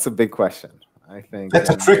a big question. I think that's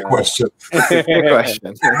a trick question. It's a trick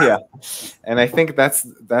question, yeah. And I think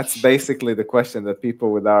that's basically the question that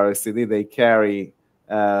people with ROCD they carry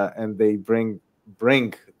and they bring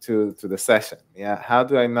to the session. Yeah, how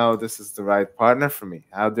do I know this is the right partner for me?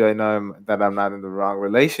 How do I know that I'm not in the wrong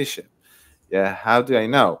relationship? Yeah, how do I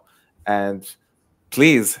know? And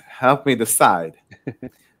please help me decide.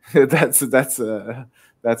 That's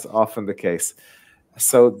often the case.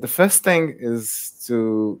 So the first thing is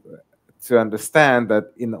to understand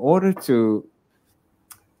that in order to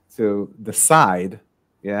decide,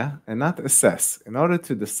 yeah, and not assess, in order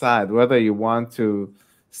to decide whether you want to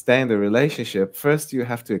stay in the relationship, first you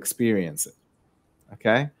have to experience it.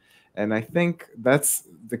 Okay? And I think that's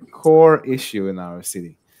the core issue in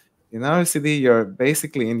ROCD. In ROCD, you're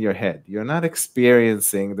basically in your head. You're not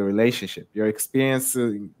experiencing the relationship. You're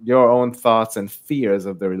experiencing your own thoughts and fears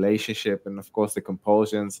of the relationship, and of course the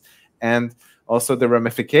compulsions, and also the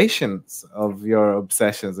ramifications of your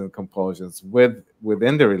obsessions and compulsions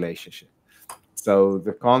within the relationship. So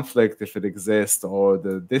the conflict, if it exists, or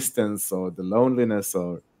the distance, or the loneliness,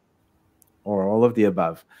 or all of the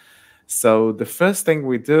above. So the first thing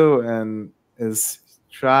we do is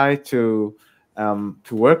try to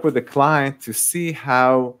work with the client to see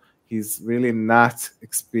how he's really not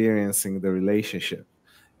experiencing the relationship.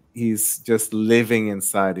 He's just living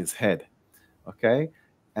inside his head, okay?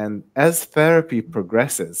 And as therapy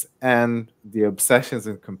progresses and the obsessions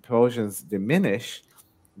and compulsions diminish,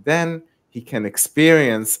 then he can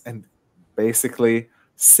experience and basically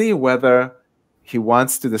see whether he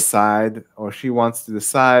wants to decide or she wants to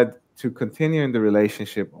decide to continue in the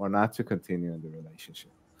relationship or not to continue in the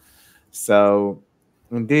relationship. So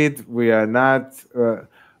indeed, we are not,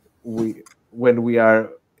 when we are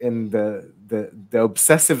in the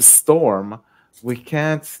obsessive storm, we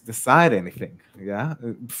can't decide anything, yeah,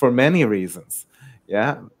 for many reasons,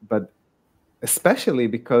 yeah, but especially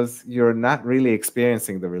because you're not really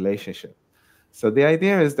experiencing the relationship. So the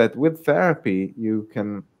idea is that with therapy, you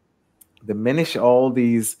can diminish all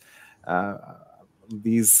these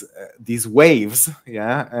waves,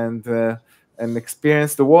 yeah, and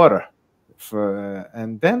experience the water.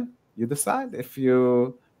 And then you decide if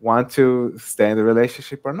you want to stay in the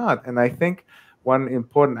relationship or not. And I think one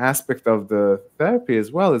important aspect of the therapy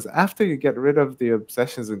as well is after you get rid of the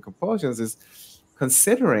obsessions and compulsions is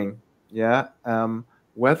considering, yeah,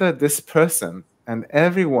 whether this person, and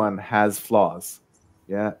everyone has flaws,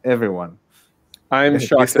 yeah, everyone. I'm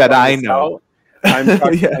shocked that I know. I'm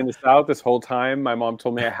shocked to find this out. This whole time, my mom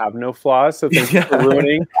told me I have no flaws, so thank you for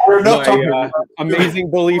ruining my amazing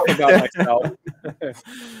belief about myself.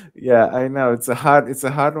 Yeah, I know it's a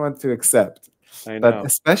hard one to accept. I know. But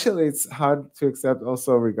especially it's hard to accept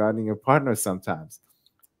also regarding your partner sometimes.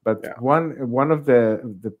 But yeah, one of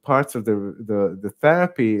the parts of the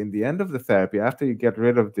therapy, in the end of the therapy, after you get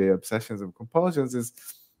rid of the obsessions and compulsions, is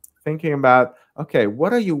thinking about, okay,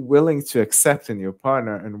 what are you willing to accept in your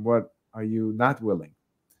partner and what are you not willing?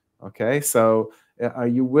 Okay, so are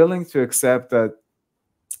you willing to accept that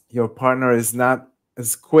your partner is not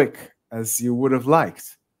as quick as you would have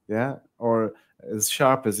liked, yeah, or as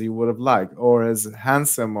sharp as you would have liked, or as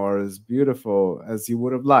handsome or as beautiful as you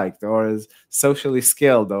would have liked, or as socially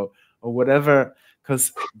skilled, or whatever?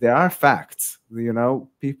 Because there are facts, you know,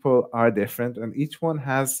 people are different, and each one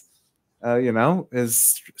has, you know,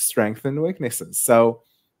 his strengths and weaknesses. So,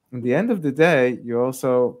 in the end of the day,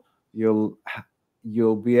 you'll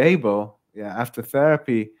be able, yeah, after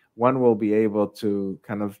therapy, one will be able to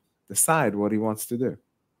kind of decide what he wants to do.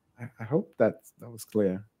 I hope that was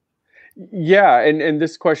clear. Yeah, and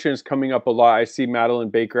this question is coming up a lot. I see Madeline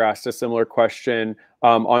Baker asked a similar question.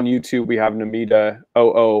 On YouTube, we have Namita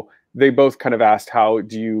OO they both kind of asked, how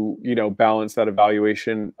do you, balance that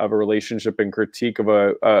evaluation of a relationship and critique of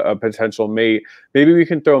a potential mate? Maybe we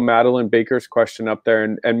can throw Madeline Baker's question up there,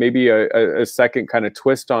 and maybe a second kind of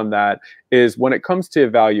twist on that is, when it comes to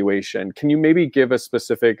evaluation, can you maybe give a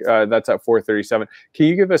specific, that's at 437, can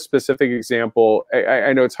you give a specific example?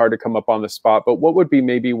 I know it's hard to come up on the spot, but what would be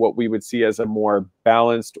maybe what we would see as a more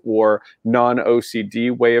balanced or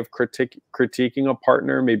non-OCD way of critiquing a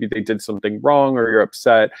partner? Maybe they did something wrong or you're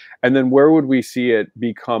upset. And then where would we see it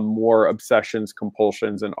become more obsessions,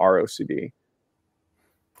 compulsions, and ROCD?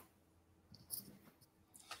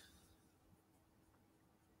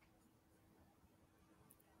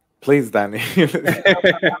 Please, Danny.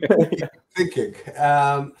 Thinking. Okay.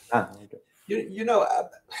 I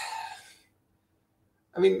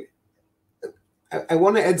mean, I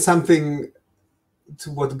want to add something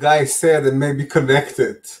to what Guy said and maybe connect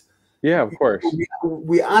it. Yeah, of course.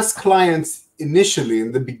 We ask clients initially,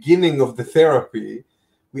 in the beginning of the therapy,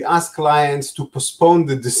 we ask clients to postpone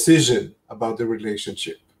the decision about the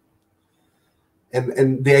relationship.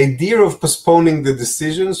 And the idea of postponing the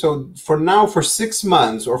decision, so for now, for 6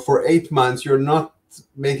 months or for 8 months, you're not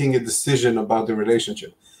making a decision about the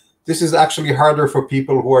relationship. This is actually harder for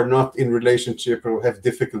people who are not in relationship or have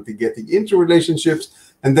difficulty getting into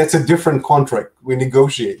relationships, and that's a different contract. We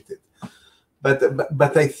negotiate it.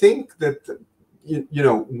 But I think that,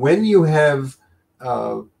 when you have,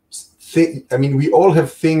 we all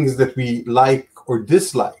have things that we like or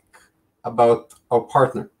dislike about our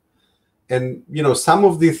partner. And, some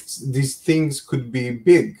of these things could be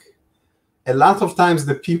big. A lot of times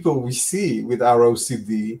the people we see with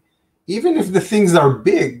ROCD, even if the things are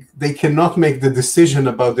big, they cannot make the decision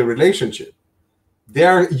about the relationship.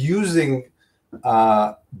 They're using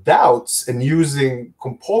doubts and using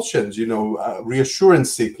compulsions,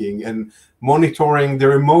 reassurance seeking and monitoring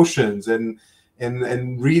their emotions and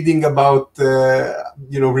reading about,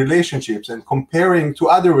 relationships and comparing to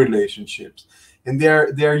other relationships. And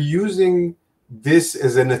they're using this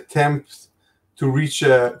as an attempt to reach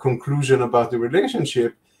a conclusion about the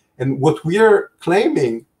relationship. And what we are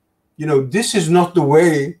claiming, this is not the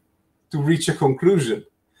way to reach a conclusion.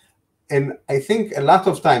 And I think a lot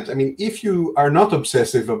of times, if you are not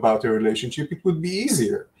obsessive about a relationship, it would be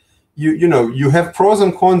easier. You have pros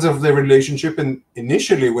and cons of the relationship. And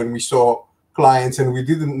initially, when we saw clients and we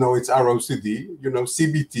didn't know it's ROCD,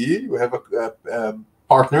 CBT, you have a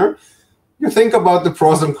partner, you think about the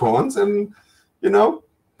pros and cons and,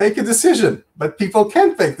 make a decision. But people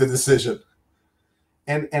can't make the decision.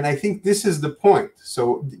 And I think this is the point.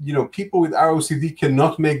 So, people with ROCD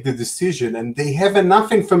cannot make the decision, and they have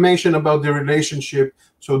enough information about the relationship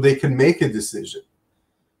so they can make a decision.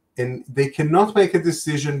 And they cannot make a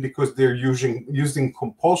decision because they're using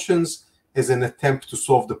compulsions as an attempt to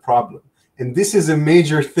solve the problem. And this is a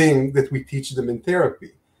major thing that we teach them in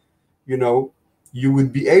therapy. You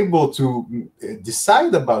would be able to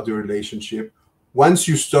decide about the relationship once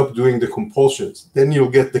you stop doing the compulsions. Then you'll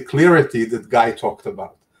get the clarity that Guy talked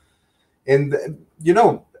about. And,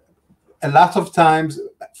 a lot of times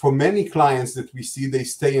for many clients that we see, they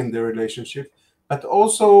stay in their relationship, but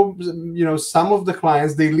also, some of the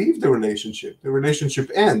clients, they leave the relationship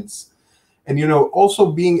ends. And,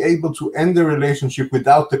 also being able to end the relationship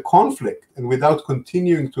without the conflict and without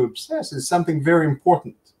continuing to obsess is something very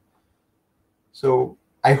important. So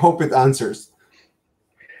I hope it answers.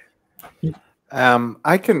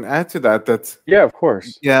 I can add to that. Yeah, of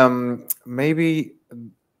course. Maybe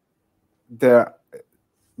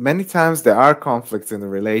many times there are conflicts in the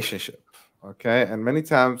relationship, okay? And many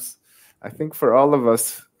times, I think for all of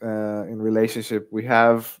us in relationship, we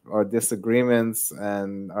have our disagreements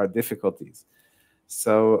and our difficulties.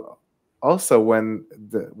 So also when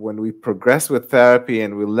we progress with therapy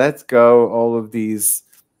and we let go all of these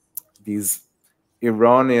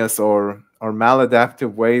erroneous or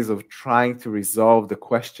maladaptive ways of trying to resolve the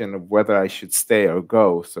question of whether I should stay or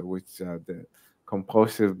go, so which the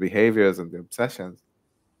compulsive behaviors and the obsessions,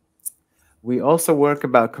 we also work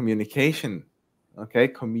about communication, okay?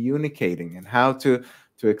 Communicating and how to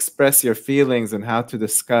express your feelings and how to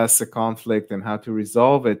discuss a conflict and how to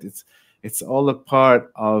resolve it. It's all a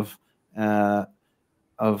part of the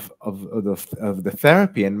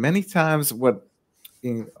therapy. And many times what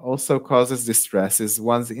also causes distress is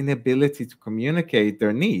one's inability to communicate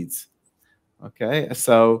their needs. Okay,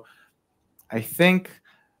 so I think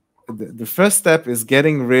the first step is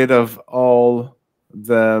getting rid of all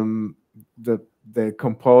the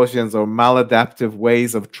compulsions or maladaptive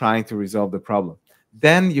ways of trying to resolve the problem.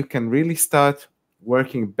 Then you can really start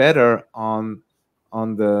working better on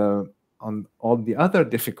all the other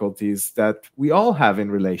difficulties that we all have in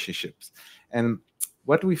relationships. And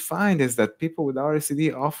what we find is that people with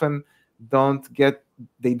ROCD often don't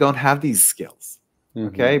have these skills,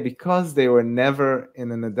 okay? Because they were never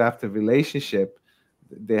in an adaptive relationship,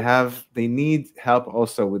 they need help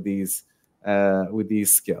also with these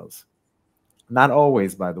skills. Not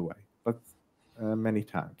always, by the way, but many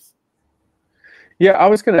times. Yeah, I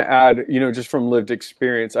was going to add, just from lived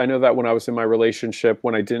experience, I know that when I was in my relationship,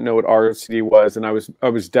 when I didn't know what ROCD was, and I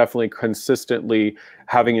was definitely consistently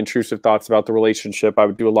having intrusive thoughts about the relationship, I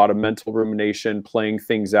would do a lot of mental rumination, playing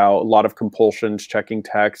things out, a lot of compulsions, checking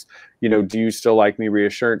texts, do you still like me,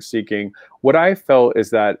 reassurance seeking. What I felt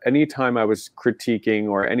is that anytime I was critiquing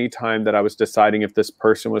or anytime that I was deciding if this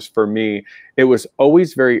person was for me, it was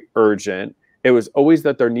always very urgent. It was always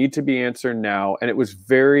that there need to be answer now, and it was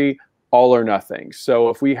very all or nothing. So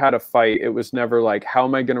if we had a fight, it was never like, how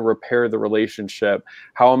am I going to repair the relationship?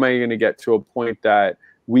 How am I going to get to a point that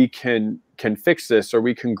we can fix this or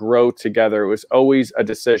we can grow together? It was always a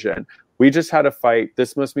decision. We just had a fight.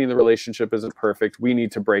 This must mean the relationship isn't perfect. We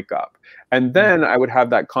need to break up. And then I would have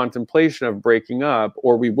that contemplation of breaking up,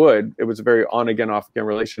 or we would. It was a very on again, off again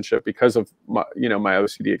relationship because of my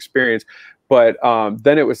OCD experience. But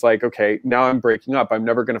then it was like, okay, now I'm breaking up. I'm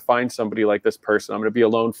never going to find somebody like this person. I'm going to be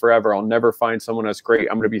alone forever. I'll never find someone as great.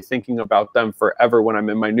 I'm going to be thinking about them forever when I'm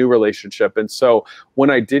in my new relationship. And so when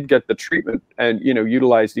I did get the treatment and,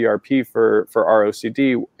 utilized ERP for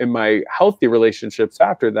ROCD in my healthy relationships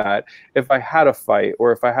after that, if I had a fight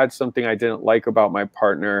or if I had something I didn't like about my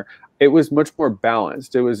partner, it was much more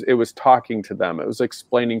balanced. It was talking to them. It was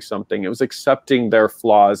explaining something. It was accepting their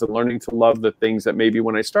flaws and learning to love the things that maybe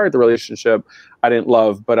when I started the relationship, I didn't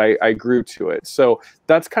love, but I grew to it. So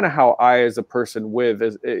that's kind of how I, as a person with,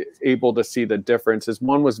 is able to see the difference. Is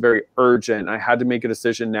one was very urgent. I had to make a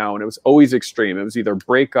decision now, and it was always extreme. It was either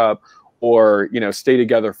break up or, stay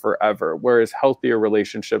together forever. Whereas healthier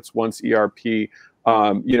relationships, once ERP,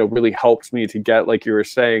 really helped me to get, like you were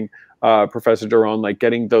saying, Professor Doron, like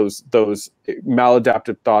getting those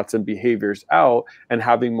maladaptive thoughts and behaviors out and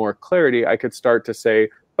having more clarity, I could start to say,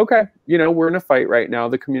 okay, we're in a fight right now.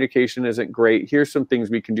 The communication isn't great. Here's some things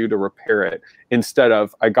we can do to repair it, instead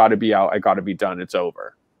of, I got to be out, I got to be done, it's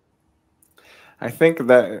over. I think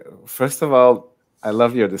that, first of all, I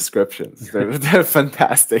love your descriptions. They're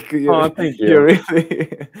fantastic. Thank you. You're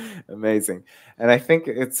really amazing. And I think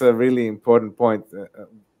it's a really important point.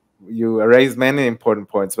 You raised many important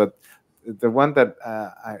points, but the one that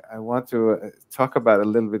I want to talk about a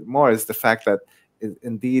little bit more is the fact that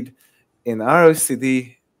indeed in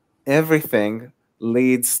ROCD, everything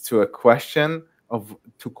leads to questioning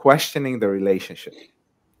the relationship.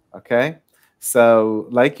 Okay, so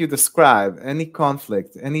like you described, any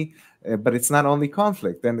conflict, but it's not only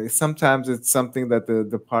conflict, and sometimes it's something that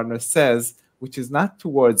the partner says which is not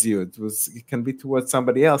towards you. It can be towards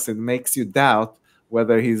somebody else. It makes you doubt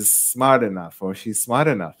whether he's smart enough or she's smart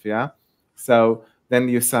enough. Yeah. So then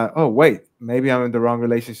you say, oh, wait, maybe I'm in the wrong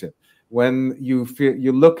relationship. When you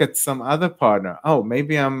look at some other partner, oh,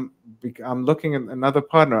 maybe I'm looking at another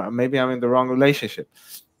partner, maybe I'm in the wrong relationship.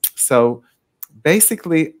 So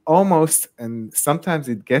basically almost, and sometimes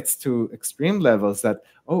it gets to extreme levels that,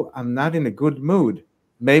 oh, I'm not in a good mood.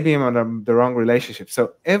 Maybe I'm in the wrong relationship.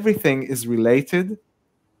 So everything is related.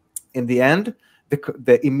 In the end,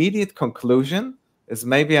 the immediate conclusion is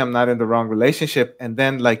maybe I'm not in the wrong relationship. And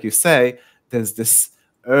then, like you say, there's this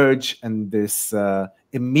urge and this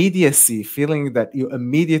immediacy feeling that you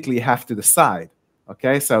immediately have to decide.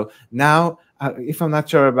 Okay, so now if I'm not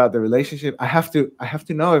sure about the relationship, I have to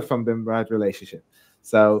know if I'm in the right relationship.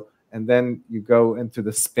 So, and then you go into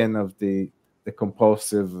the spin of the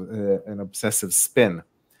compulsive and obsessive spin.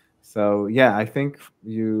 So yeah, I think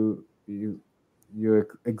you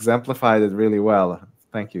exemplified it really well.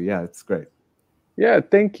 Thank you. Yeah, it's great. Yeah,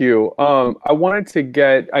 thank you. I wanted to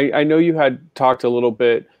get, I know you had talked a little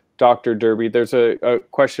bit, Dr. Derby. There's a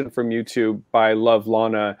question from YouTube by Love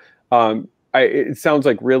Lana. It sounds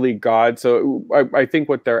like really God. So I think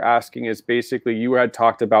what they're asking is basically you had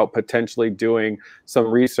talked about potentially doing some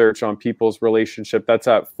research on people's relationship. That's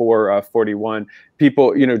at 441.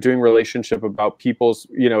 People, doing relationship about people's,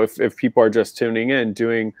 if people are just tuning in,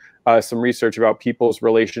 doing some research about people's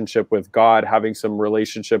relationship with God, having some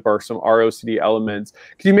relationship or some ROCD elements.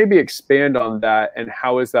 Could you maybe expand on that, and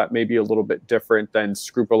how is that maybe a little bit different than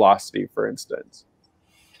scrupulosity, for instance?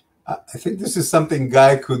 I think this is something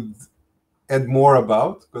Guy could add more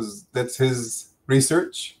about, because that's his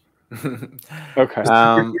research. Okay.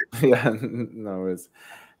 Yeah, no worries.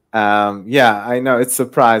 Yeah, I know it's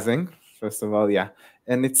surprising, first of all, yeah.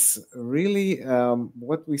 And it's really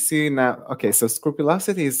what we see now. Okay, so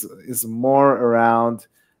scrupulosity is more around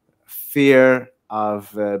fear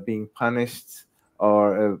of being punished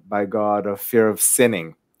or by God, or fear of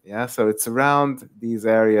sinning. Yeah, so it's around these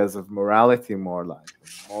areas of morality, more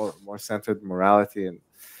centered morality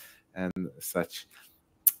and such.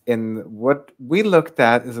 And what we looked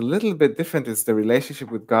at is a little bit different. Is the relationship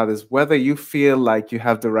with God is whether you feel like you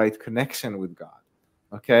have the right connection with God,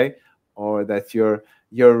 okay, or that you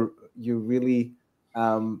really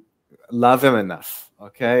love Him enough,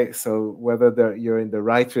 okay. So whether you're in the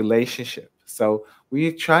right relationship. So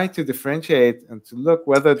we try to differentiate and to look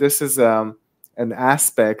whether this is an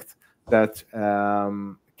aspect that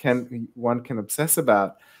one can obsess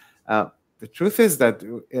about. The truth is that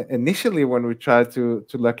initially when we tried to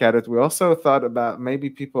look at it, we also thought about maybe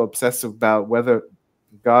people obsess about whether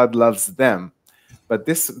God loves them. But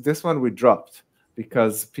this one we dropped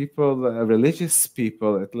because people, religious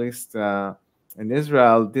people, at least in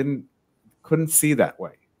Israel, couldn't see that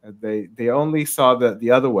way. They only saw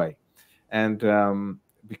the other way. And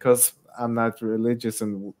because I'm not religious,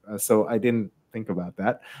 and so I didn't think about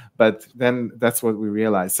that. But then that's what we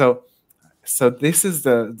realized. So this is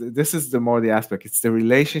the more the aspect. It's the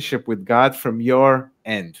relationship with God from your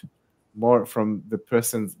end, more from the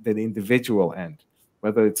individual end,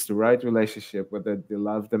 whether it's the right relationship, whether they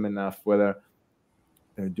love them enough, whether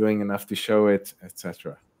they're doing enough to show it,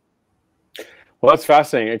 etc. Well, that's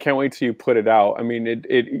fascinating. I can't wait till you put it out. I mean,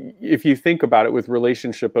 if you think about it with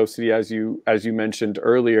relationship OCD, as you mentioned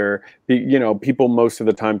earlier, people most of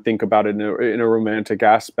the time think about it in a romantic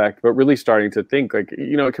aspect, but really starting to think like,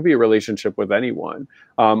 it could be a relationship with anyone.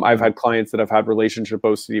 I've had clients that have had relationship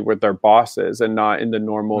OCD with their bosses and not in the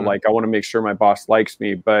normal, like, I want to make sure my boss likes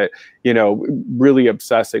me, but, really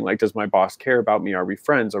obsessing, like, does my boss care about me? Are we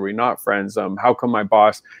friends? Are we not friends? How come my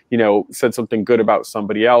boss, said something good about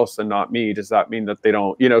somebody else and not me? Does that mean that they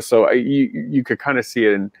don't, so you could kind of see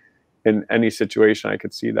it in any situation. I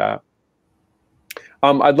could see that.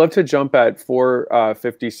 I'd love to jump at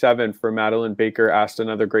 4:57 for Madeline Baker asked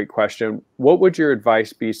another great question. What would your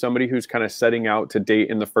advice be, somebody who's kind of setting out to date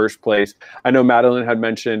in the first place? I know Madeline had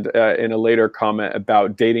mentioned in a later comment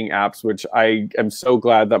about dating apps, which I am so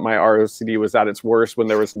glad that my ROCD was at its worst when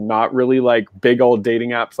there was not really like big old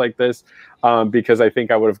dating apps like this, because I think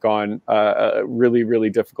I would have gone really, really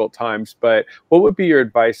difficult times. But what would be your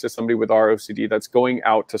advice to somebody with ROCD that's going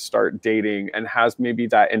out to start dating and has maybe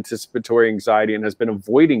that anticipatory anxiety and has been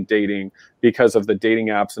avoiding dating because of the dating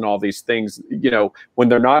apps and all these things? When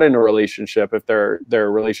they're not in a relationship, if their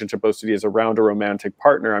relationship OCD is around a romantic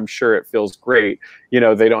partner, I'm sure it feels great. They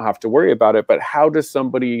don't have to worry about it. But how does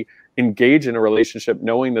somebody engage in a relationship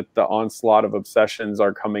knowing that the onslaught of obsessions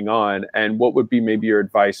are coming on? And what would be maybe your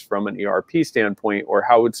advice from an ERP standpoint, or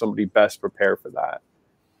how would somebody best prepare for that?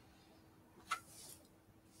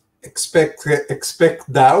 Expect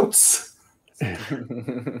doubts.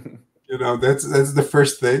 That's the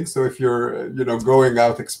first thing. So if you're going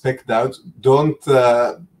out, expect doubts. Don't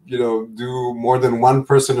do more than one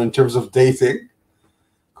person in terms of dating,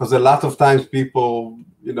 because a lot of times people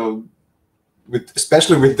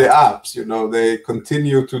especially with the apps, they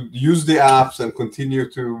continue to use the apps and continue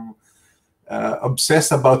to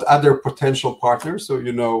obsess about other potential partners. So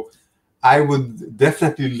I would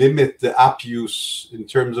definitely limit the app use in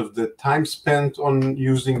terms of the time spent on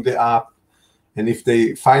using the app. And if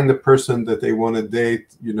they find the person that they want to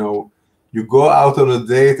date, you go out on a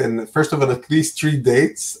date, and first of all, at least 3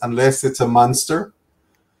 dates, unless it's a monster.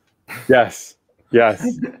 Yes.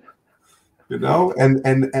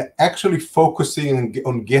 And actually focusing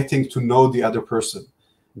on getting to know the other person.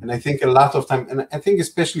 And I think a lot of time, and I think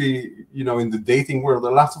especially, in the dating world, a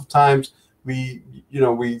lot of times we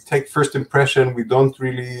take first impression. We don't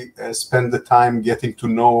really spend the time getting to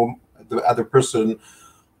know the other person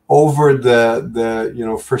over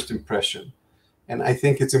the first impression. And I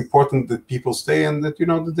think it's important that people stay and that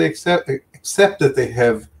that they accept that they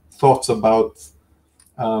have thoughts about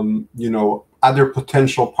other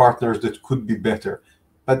potential partners that could be better.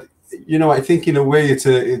 But I think in a way it's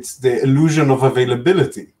the illusion of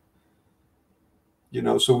availability.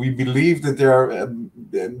 So we believe that there are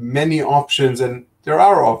many options, and there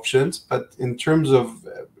are options, but in terms of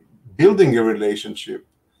building a relationship,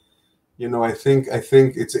 I think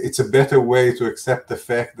it's a better way to accept the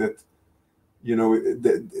fact that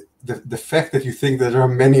the fact that you think that there are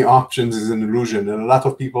many options is an illusion, and a lot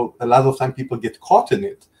of time people get caught in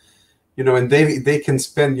it. And they can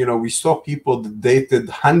spend, we saw people that dated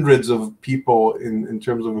hundreds of people in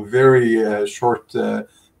terms of a very short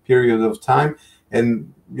period of time.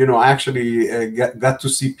 And, I actually got to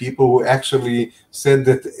see people who actually said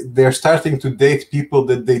that they're starting to date people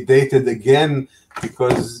that they dated again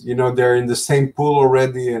because, they're in the same pool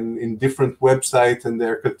already and in different websites, and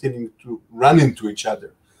they're continuing to run into each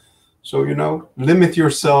other. So, you know, limit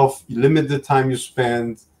yourself, limit the time you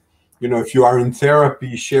spend. You know, if you are in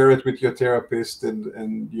therapy, share it with your therapist,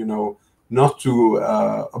 and you know, not to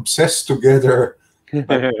obsess together,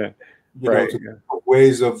 but you know, Right. to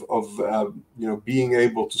ways of you know, being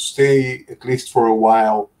able to stay at least for a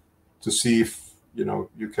while to see if, you know,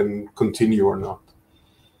 you can continue or not.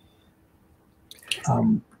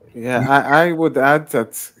 Yeah, I would add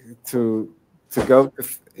that to go,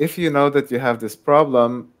 if you know that you have this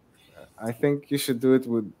problem, I think you should do it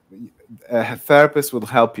with a therapist will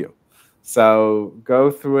help you. So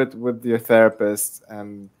go through it with your therapist,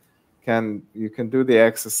 and you can do the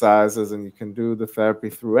exercises and you can do the therapy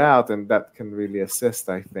throughout, and that can really assist,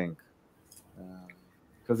 I think,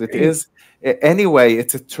 because it is, anyway,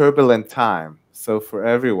 it's a turbulent time. So for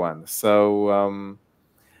everyone,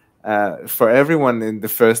 for everyone in the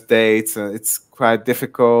first dates, it's quite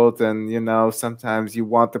difficult, and you know, sometimes you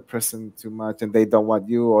want the person too much and they don't want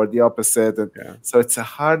you, or the opposite, and so it's a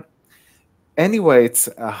hard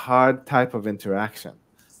type of interaction.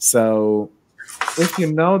 So if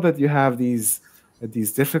you know that you have these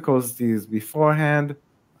difficulties beforehand,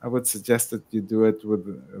 I would suggest that you do it with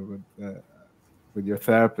your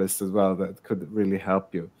therapist as well. That could really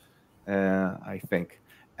help you, I think.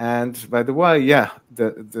 And by the way, yeah,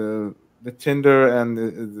 the Tinder and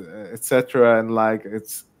etc. and like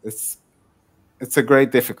it's a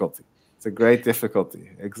great difficulty. It's a great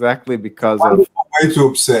difficulty, exactly because of a way to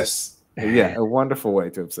obsess. Yeah, a wonderful way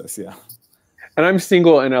to obsess. Yeah. And I'm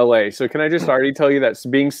single in LA, so can I just already tell you that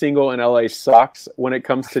being single in LA sucks when it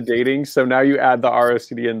comes to dating? So now you add the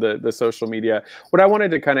ROCD and the social media. What I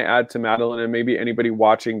wanted to kind of add to Madeline, and maybe anybody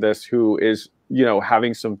watching this who is, you know,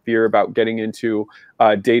 having some fear about getting into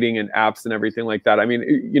dating and apps and everything like that. I mean,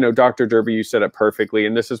 you know, Dr. Derby, you said it perfectly,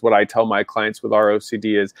 and this is what I tell my clients with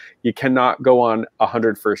ROCD is you cannot go on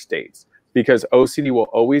 100 first dates, because OCD will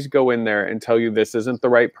always go in there and tell you this isn't the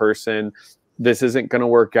right person, this isn't going to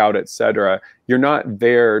work out, etc. You're not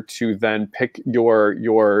there to then pick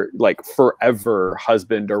your like forever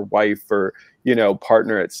husband or wife or, you know,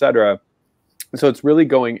 partner, etc. So it's really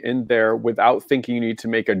going in there without thinking you need to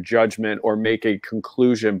make a judgment or make a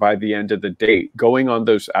conclusion by the end of the date. Going on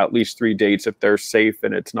those at least 3 dates if they're safe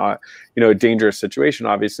and it's not, you know, a dangerous situation,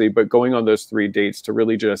 obviously, but going on those 3 dates to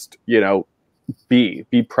really just, you know, be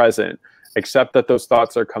present, accept that those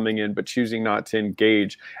thoughts are coming in, but choosing not to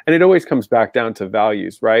engage. And it always comes back down to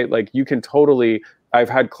values, right? Like you can totally, I've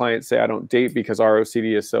had clients say, I don't date because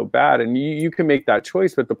ROCD is so bad. And you can make that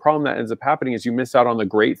choice. But the problem that ends up happening is you miss out on the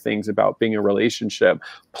great things about being in a relationship.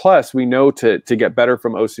 Plus, we know to get better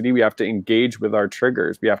from OCD, we have to engage with our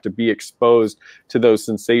triggers. We have to be exposed to those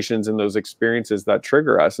sensations and those experiences that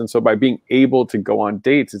trigger us. And so by being able to go on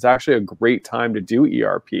dates, it's actually a great time to do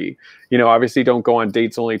ERP. You know, obviously don't go on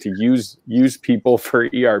dates only to use people for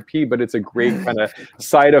ERP, but it's a great kind of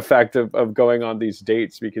side effect of going on these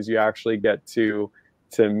dates, because you actually get to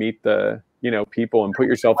meet the, you know, people and put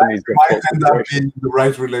yourself in these difficult situations. Might end up in the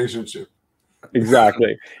right relationship.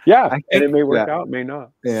 Exactly. Yeah. And it may work out, may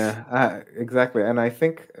not. Yeah, exactly. And I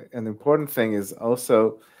think an important thing is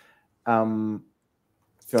also to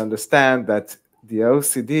understand that the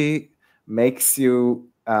OCD makes you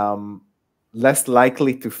less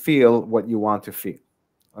likely to feel what you want to feel.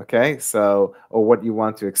 Okay. So, or what you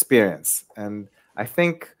want to experience. And I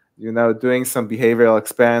think, you know, doing some behavioral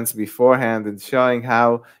experiments beforehand and showing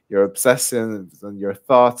how your obsessions and your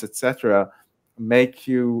thoughts, etc., make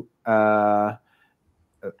you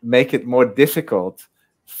make it more difficult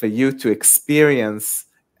for you to experience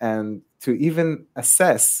and to even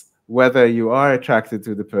assess whether you are attracted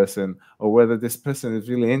to the person or whether this person is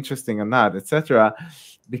really interesting or not, etc.,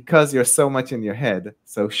 because you're so much in your head.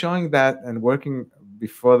 So showing that and working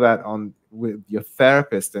before that on with your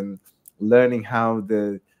therapist and learning how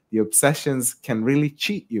the obsessions can really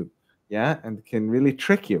cheat you, yeah, and can really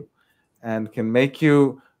trick you, and can make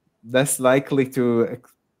you less likely to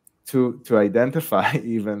identify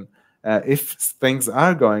even if things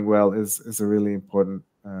are going well is a really important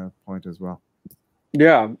point as well.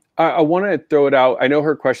 Yeah, I want to throw it out. I know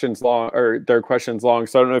her question's long, or their question's long,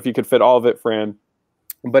 so I don't know if you could fit all of it, Fran.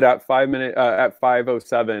 But at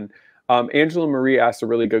 5:07. Angela Marie asked a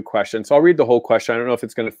really good question. So I'll read the whole question. I don't know if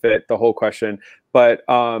it's going to fit the whole question, but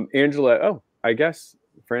Angela, oh, I guess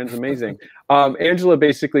Fran's amazing. Angela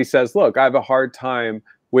basically says, look, I have a hard time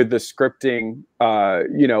with the scripting,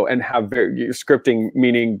 you know, and have scripting,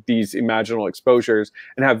 meaning these imaginal exposures,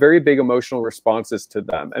 and have very big emotional responses to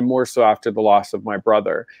them, and more so after the loss of my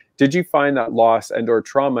brother. Did you find that loss and or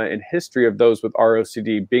trauma in history of those with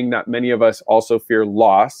ROCD, being that many of us also fear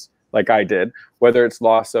loss, like I did, whether it's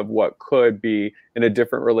loss of what could be in a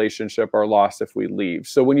different relationship or loss if we leave.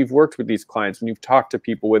 So when you've worked with these clients, when you've talked to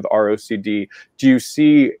people with ROCD, do you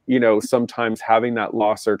see, sometimes having that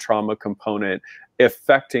loss or trauma component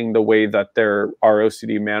affecting the way that their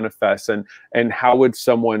ROCD manifests, and how would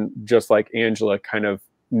someone just like Angela kind of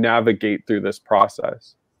navigate through this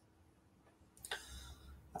process?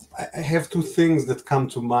 I have two things that come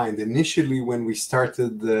to mind. Initially, when we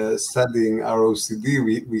started studying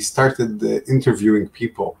ROCD, we started interviewing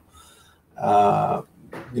people.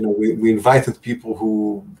 We invited people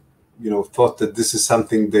who, thought that this is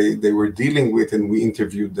something they were dealing with, and we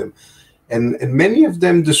interviewed them. And many of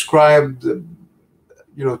them described,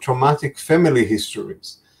 traumatic family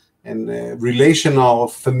histories and relational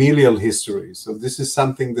familial histories. So this is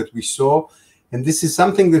something that we saw, and this is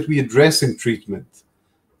something that we address in treatment.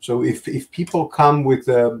 So if people come with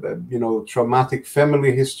a traumatic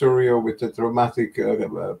family history, or with a traumatic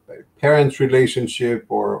parent relationship,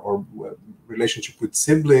 or relationship with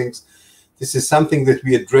siblings, this is something that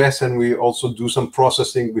we address, and we also do some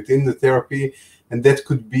processing within the therapy, and that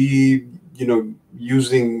could be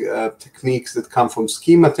using techniques that come from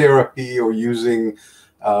schema therapy, or using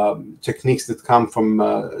techniques that come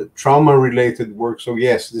from trauma-related work. So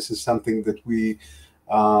yes, this is something that we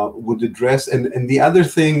would address. And the other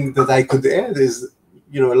thing that I could add is,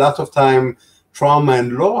 a lot of time trauma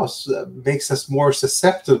and loss makes us more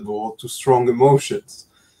susceptible to strong emotions.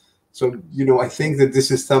 So, I think that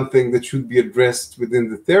this is something that should be addressed within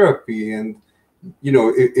the therapy. And,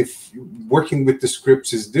 if working with the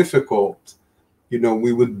scripts is difficult,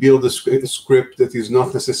 we would build a script that is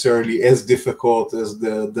not necessarily as difficult as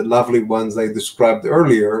the lovely ones I described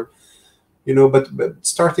earlier, but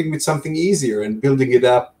starting with something easier and building it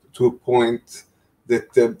up to a point that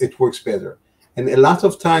it works better. And a lot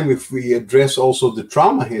of time, if we address also the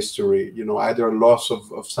trauma history, either a loss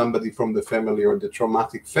of somebody from the family or the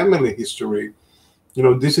traumatic family history,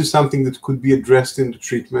 this is something that could be addressed in the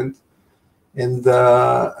treatment. And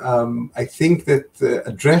I think that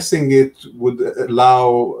addressing it would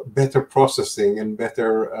allow better processing and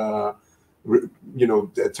better,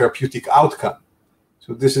 therapeutic outcome.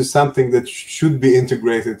 So this is something that should be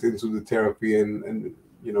integrated into the therapy and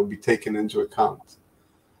be taken into account.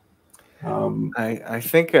 I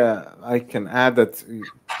think I can add that, in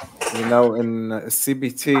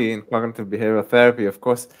CBT, in cognitive behavioral therapy, of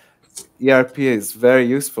course, ERP is very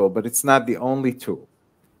useful, but it's not the only tool.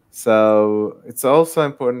 So it's also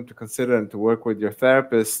important to consider and to work with your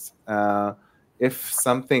therapist. If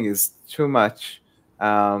something is too much,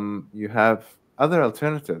 you have other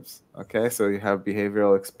alternatives. Okay, so you have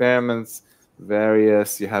behavioral experiments,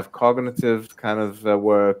 you have cognitive kind of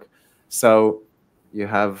work. So you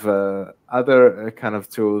have other kind of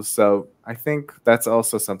tools. So I think that's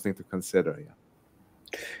also something to consider.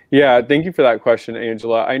 Yeah, thank you for that question,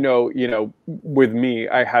 Angela. I know, with me,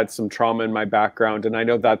 I had some trauma in my background, and I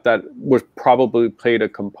know that was probably played a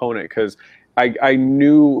component, because I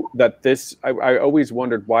knew that I always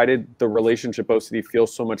wondered, why did the relationship OCD feel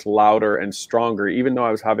so much louder and stronger, even though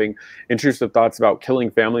I was having intrusive thoughts about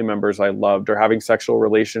killing family members I loved, or having sexual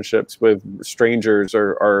relationships with strangers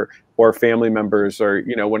or family members, or,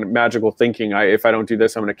 when magical thinking, if I don't do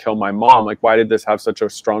this, I'm going to kill my mom. Like, why did this have such a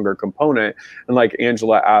stronger component? And like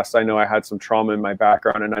Angela asked, I know I had some trauma in my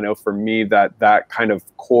background, and I know for me that kind of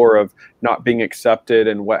core of not being accepted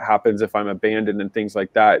and what happens if I'm abandoned and things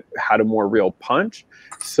like that had a more real punch.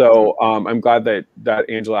 So I'm glad that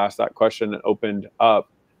Angela asked that question and opened up.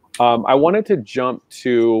 I wanted to jump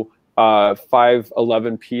to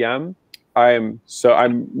 5:11 p.m. I'm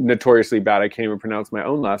notoriously bad. I can't even pronounce my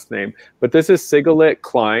own last name. But this is Sigalit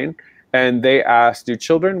Klein, and they asked, do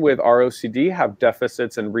children with ROCD have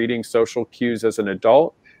deficits in reading social cues as an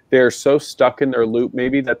adult? They are so stuck in their loop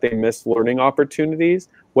maybe that they miss learning opportunities.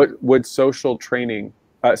 Would social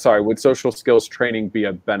skills training be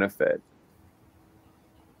a benefit?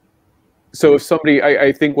 So if somebody,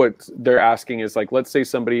 I think what they're asking is, like, let's say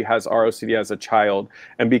somebody has ROCD as a child,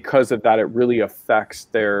 and because of that, it really affects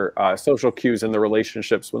their social cues and the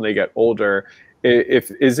relationships when they get older.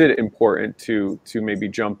 Is it important to maybe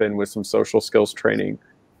jump in with some social skills training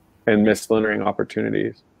and miss learning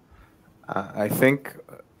opportunities? I think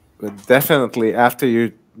definitely after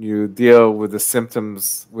you deal with the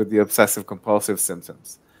symptoms, with the obsessive compulsive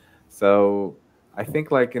symptoms. So I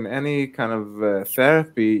think, like in any kind of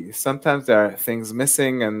therapy, sometimes there are things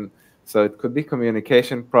missing, and so it could be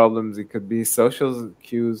communication problems, it could be social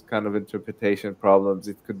cues kind of interpretation problems,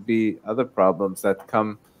 it could be other problems that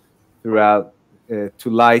come throughout to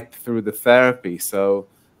light through the therapy. So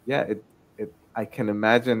yeah, I can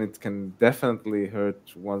imagine it can definitely hurt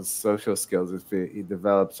one's social skills if he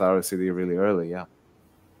develops ROCD really early. Yeah.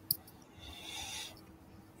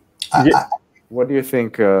 What do you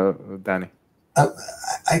think, Danny?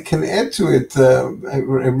 I can add to it. I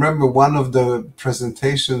remember one of the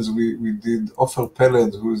presentations we did, Ofer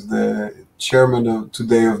Peled, who's the chairman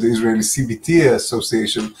today of the Israeli CBT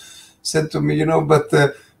Association, said to me, but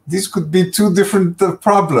these could be two different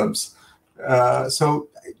problems. So,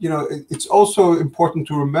 it's also important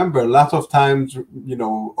to remember a lot of times,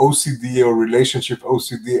 OCD or relationship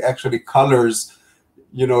OCD actually colors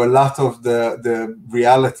a lot of the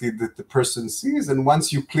reality that the person sees. And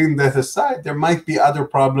once you clean that aside, there might be other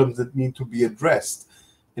problems that need to be addressed.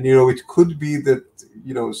 And, it could be that,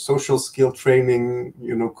 social skill training,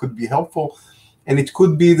 could be helpful. And it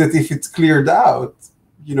could be that if it's cleared out,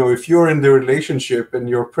 if you're in the relationship and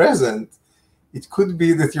you're present, it could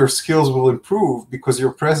be that your skills will improve because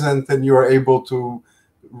you're present and you're able to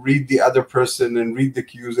read the other person and read the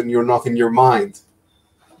cues and you're not in your mind.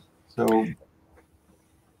 So...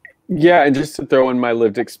 Yeah, and just to throw in my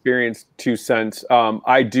lived experience 2 cents,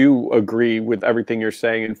 I do agree with everything you're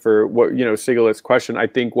saying. And for what Sigalet's question, I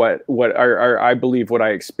think I believe what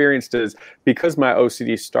I experienced is because my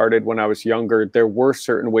OCD started when I was younger, there were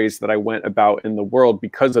certain ways that I went about in the world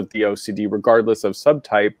because of the OCD, regardless of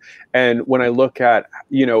subtype. And when I look at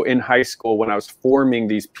in high school when I was forming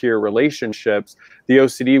these peer relationships, the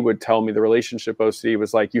OCD would tell me, the relationship OCD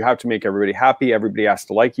was like, you have to make everybody happy. Everybody has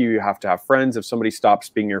to like you. You have to have friends. If somebody stops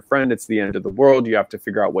being your friend, it's the end of the world. You have to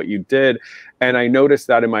figure out what you did. And I noticed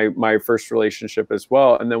that in my first relationship as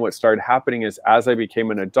well. And then what started happening is as I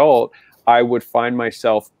became an adult, I would find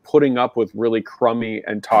myself putting up with really crummy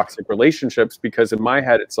and toxic relationships because in my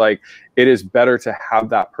head, it's like, it is better to have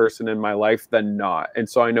that person in my life than not. And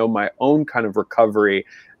so I know my own kind of recovery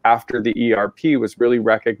after the ERP was really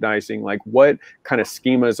recognizing like what kind of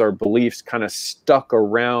schemas or beliefs kind of stuck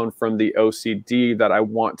around from the OCD that I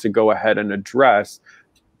want to go ahead and address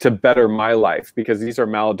to better my life, because these are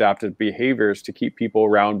maladaptive behaviors to keep people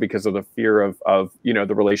around because of the fear of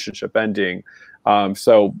the relationship ending.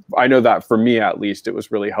 So I know that for me, at least, it was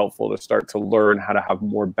really helpful to start to learn how to have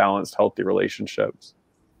more balanced, healthy relationships.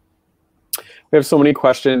 We have so many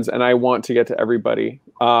questions and I want to get to everybody.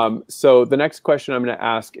 So the next question I'm going to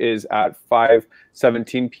ask is at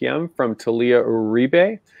 5:17 p.m. from Talia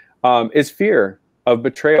Uribe. Is fear of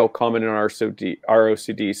betrayal common in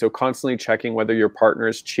ROCD? So constantly checking whether your partner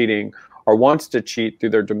is cheating or wants to cheat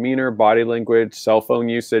through their demeanor, body language, cell phone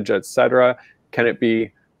usage, etc. Can it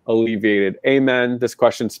be alleviated? Amen. This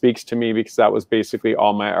question speaks to me because that was basically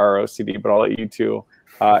all my ROCD, but I'll let you two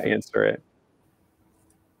answer it.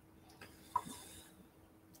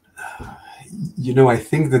 I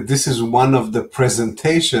think that this is one of the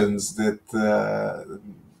presentations that,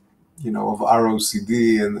 of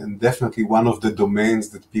ROCD and definitely one of the domains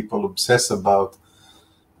that people obsess about.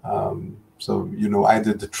 So,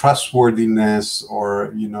 either the trustworthiness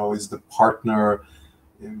or, is the partner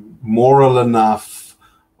moral enough,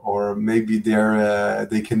 or maybe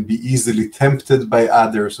they can be easily tempted by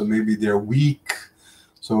others, so maybe they're weak.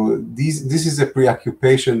 So this is a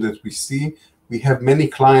preoccupation that we see. We have many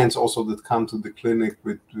clients also that come to the clinic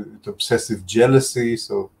with obsessive jealousy.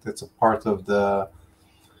 So that's a part of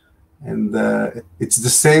it's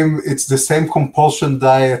the same compulsion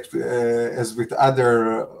diet as with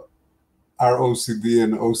other ROCD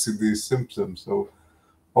and OCD symptoms. So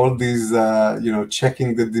all these,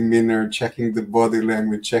 checking the demeanor, checking the body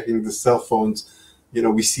language, checking the cell phones.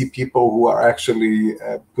 We see people who are actually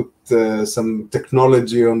put some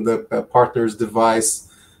technology on the partner's device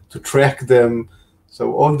to track them.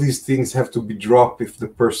 So all these things have to be dropped if the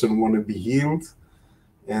person want to be healed.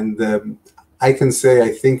 And I can say,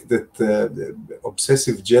 I think that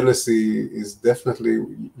obsessive jealousy is definitely,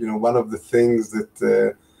 one of the things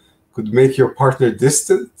that could make your partner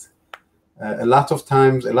distant. A lot of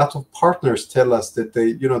times, a lot of partners tell us that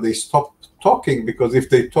they stop talking because if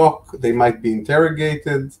they talk, they might be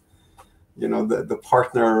interrogated. The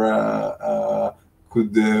partner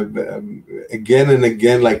could again and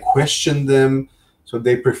again question them, so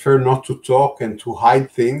they prefer not to talk and to hide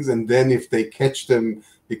things. And then if they catch them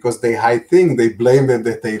because they hide things, they blame them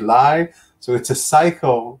that they lie. So it's a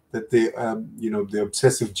cycle that the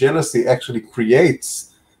obsessive jealousy actually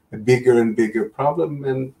creates a bigger and bigger problem,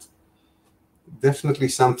 and definitely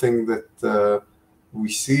something that we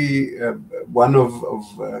see. One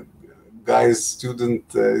of Guy's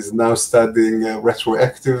student is now studying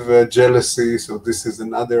retroactive jealousy, so this is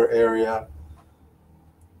another area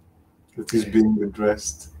that is being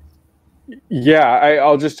addressed. Yeah,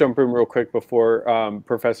 I'll just jump in real quick before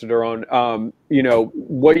Professor Doron. You know,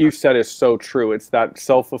 what you said is so true. It's that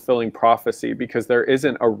self-fulfilling prophecy, because there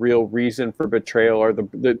isn't a real reason for betrayal, or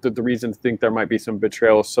the reason to think there might be some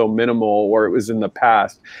betrayal is so minimal, or it was in the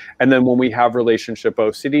past. And then when we have relationship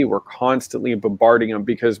OCD, we're constantly bombarding them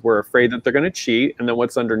because we're afraid that they're going to cheat. And then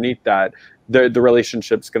what's underneath that, the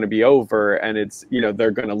relationship's going to be over, and it's, you know,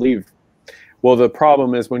 they're going to leave. Well, the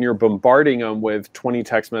problem is when you're bombarding them with 20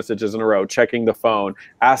 text messages in a row, checking the phone,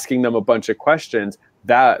 asking them a bunch of questions,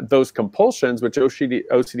 that those compulsions, which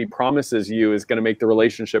OCD promises you is going to make the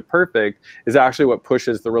relationship perfect, is actually what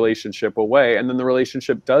pushes the relationship away. And then the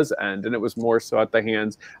relationship does end. And it was more so at the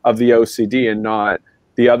hands of the OCD and not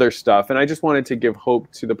the other stuff. And I just wanted to give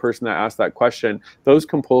hope to the person that asked that question. Those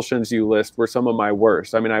compulsions you list were some of my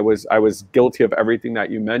worst. I mean, I was guilty of everything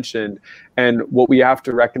that you mentioned. And what we have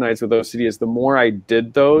to recognize with OCD is the more I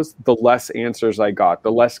did those, the less answers I got,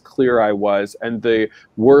 the less clear I was, and the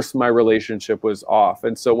worse my relationship was off.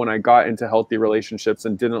 And so when I got into healthy relationships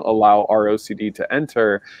and didn't allow ROCD to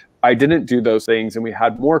enter, I didn't do those things, and we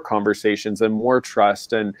had more conversations and more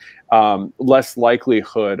trust, and less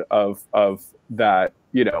likelihood of that,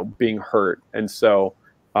 you know, being hurt. And so,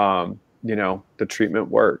 you know, the treatment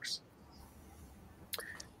works.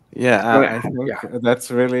 Yeah, I think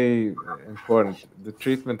that's really important. The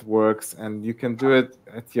treatment works, and you can do it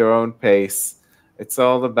at your own pace. It's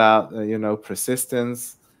all about, you know,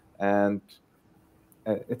 persistence, and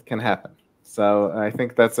it can happen. So I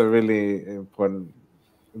think that's a really important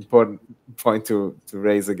point to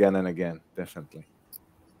raise again and again, definitely.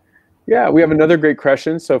 Yeah, we have another great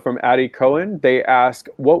question. So from Addie Cohen, they ask,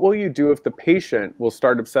 what will you do if the patient will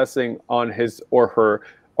start obsessing on his or her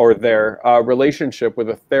or their relationship with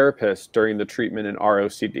a therapist during the treatment in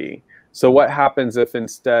ROCD? So what happens if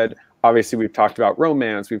instead, obviously we've talked about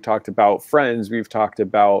romance, we've talked about friends, we've talked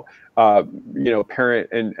about, you know, parent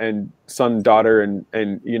and son, daughter,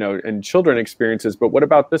 and, you know, and children experiences. But what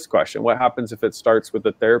about this question? What happens if it starts with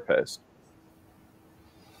a therapist?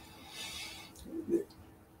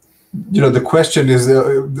 You know, the question is,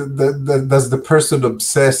 does the person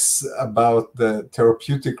obsess about the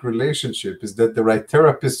therapeutic relationship? Is that the right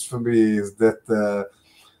therapist for me? Is that,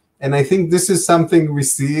 and I think this is something we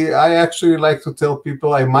see. I actually like to tell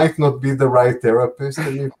people I might not be the right therapist.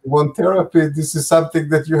 And if you want therapy, this is something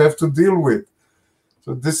that you have to deal with.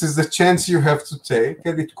 So this is the chance you have to take.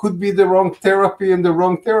 And it could be the wrong therapy and the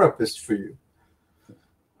wrong therapist for you.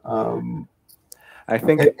 I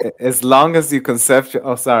think as long as you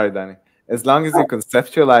conceptualize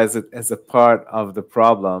it as a part of the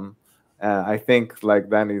problem, I think, like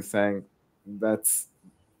Danny is saying, that's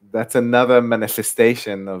another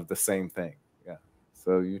manifestation of the same thing. Yeah.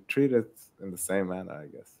 So you treat it in the same manner, I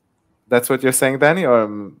guess. That's what you're saying, Danny, or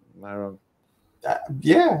am I wrong?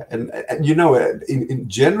 Yeah, and you know, in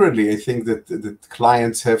generally, I think that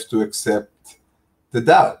clients have to accept the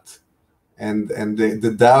doubt. And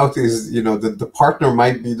the doubt is, you know, that the partner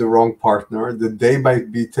might be the wrong partner, that they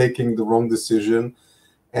might be taking the wrong decision,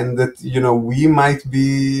 and that, you know, we might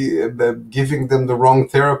be giving them the wrong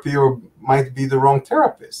therapy or might be the wrong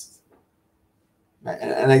therapist.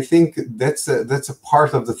 And I think that's a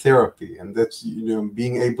part of the therapy, and that's, you know,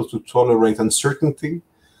 being able to tolerate uncertainty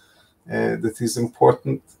that is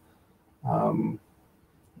important.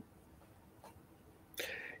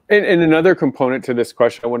 And another component to this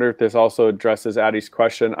question, I wonder if this also addresses Addie's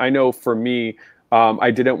question. I know for me,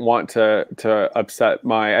 I didn't want to upset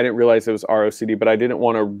I didn't realize it was ROCD, but I didn't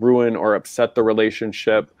want to ruin or upset the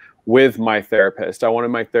relationship with my therapist. I wanted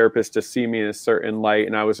my therapist to see me in a certain light,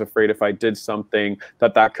 and I was afraid if I did something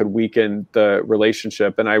that could weaken the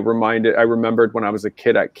relationship. And I remembered when I was a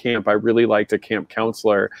kid at camp, I really liked a camp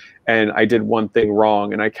counselor, and I did one thing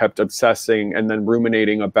wrong, and I kept obsessing and then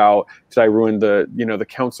ruminating about, did I ruin the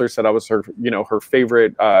counselor said I was her, her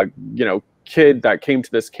favorite, kid that came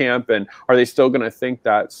to this camp, and are they still going to think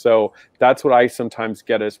that? So that's what I sometimes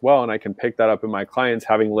get as well, and I can pick that up in my clients,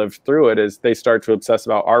 having lived through it, is they start to obsess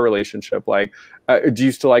about our relationship, like, do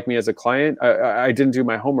you still like me as a client? I didn't do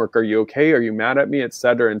my homework. Are you okay? Are you mad at me,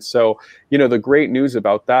 etc.? And so, the great news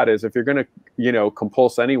about that is, if you're going to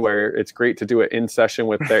compulse anywhere, it's great to do it in session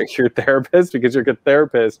with your therapist, because your good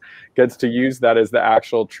therapist gets to use that as the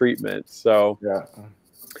actual treatment. So yeah,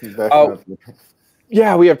 definitely.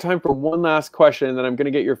 Yeah, we have time for one last question, and then I'm going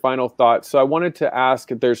to get your final thoughts. So I wanted to ask,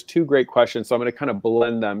 there's two great questions, so I'm going to kind of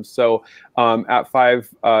blend them. So at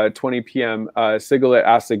 5:20 p.m., Sigalit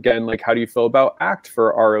asked again, like, how do you feel about ACT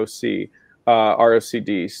for ROCD?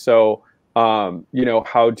 So,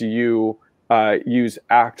 how do you use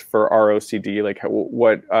ACT for ROCD? Like,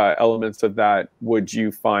 what elements of that would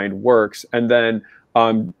you find works? And then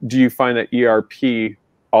Do you find that ERP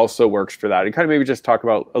also works for that? And kind of maybe just talk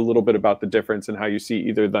about a little bit about the difference and how you see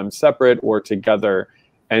either them separate or together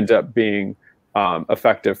end up being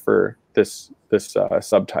effective for this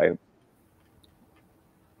subtype.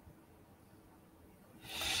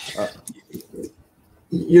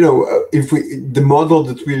 The model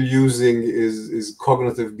that we're using is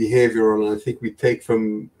cognitive behavioral, and I think we take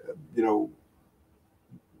from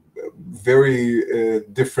very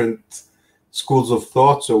different schools of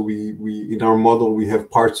thought. So we in our model we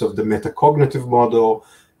have parts of the metacognitive model,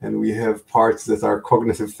 and we have parts that are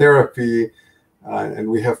cognitive therapy, and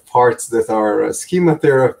we have parts that are schema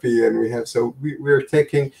therapy, and we're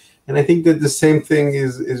taking. And I think that the same thing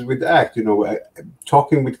is with ACT.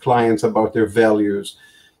 Talking with clients about their values.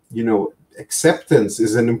 Acceptance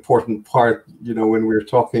is an important part. When we're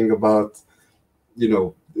talking about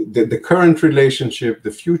the current relationship,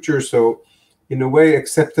 the future. So in a way,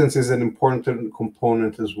 acceptance is an important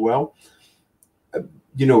component as well.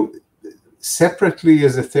 Separately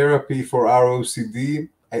as a therapy for ROCD,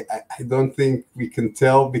 I don't think we can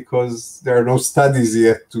tell because there are no studies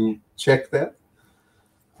yet to check that.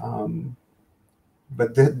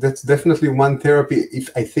 But that's definitely one therapy.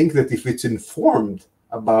 I think that if it's informed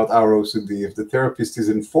about ROCD, if the therapist is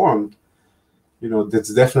informed,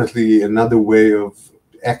 that's definitely another way of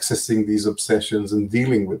accessing these obsessions and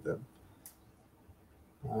dealing with them.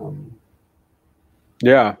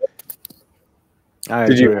 Yeah.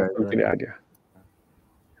 Did you have something to add? Yeah.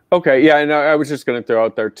 Okay, yeah, and I was just going to throw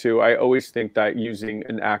out there too, I always think that using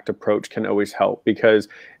an ACT approach can always help because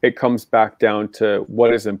it comes back down to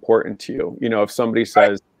what is important to you. If somebody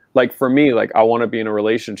says, like for me, like I want to be in a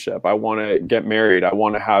relationship, I want to get married, I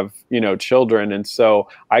want to have, children. And so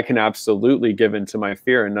I can absolutely give into my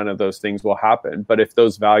fear and none of those things will happen. But if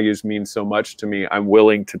those values mean so much to me, I'm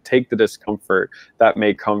willing to take the discomfort that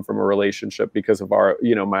may come from a relationship because of my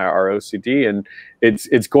ROCD, and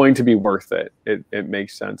it's going to be worth it. It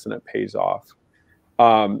makes sense and it pays off.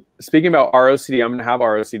 Speaking about ROCD, I'm going to have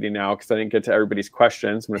ROCD now because I didn't get to everybody's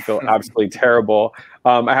questions. I'm going to feel absolutely terrible.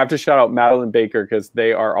 I have to shout out Madeline Baker because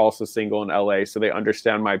they are also single in LA, so they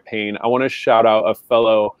understand my pain. I want to shout out a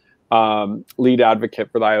fellow lead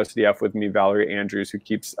advocate for the IOCDF with me, Valerie Andrews, who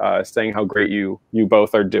keeps saying how great you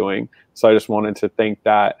both are doing. So I just wanted to thank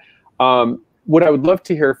that. What I would love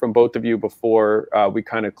to hear from both of you before we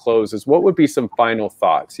kind of close is what would be some final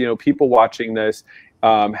thoughts? People watching this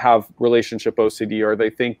have relationship OCD or they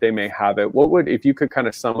think they may have it. If you could kind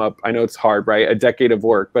of sum up, I know it's hard, right? A decade of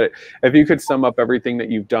work, but if you could sum up everything that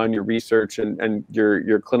you've done, your research and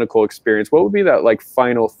your clinical experience, what would be that like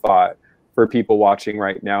final thought for people watching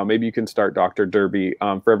right now? Maybe you can start, Dr. Derby,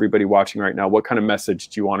 for everybody watching right now. What kind of message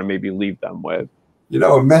do you want to maybe leave them with?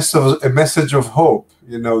 A message of hope.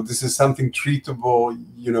 This is something treatable.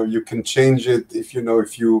 You can change it if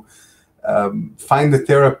you find a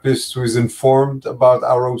therapist who is informed about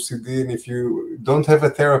ROCD, and if you don't have a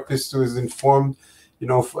therapist who is informed,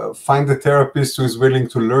 find a therapist who is willing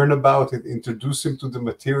to learn about it, introduce him to the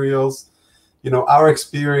materials. Our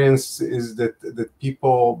experience is that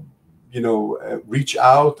people, reach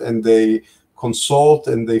out and they consult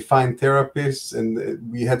and they find therapists,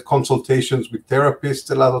 and we had consultations with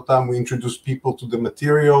therapists a lot of time. We introduce people to the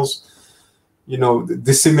materials. The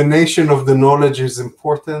dissemination of the knowledge is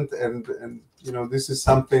important, and this is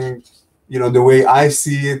something, the way I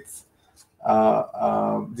see it,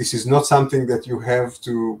 this is not something that you have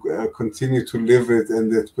to continue to live with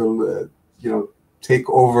and that will, take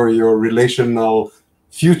over your relational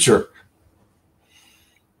future.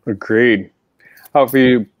 Agreed. How for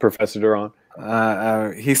you, Professor Doron?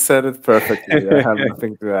 He said it perfectly. I have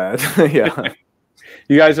nothing to add. Yeah.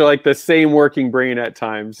 You guys are like the same working brain at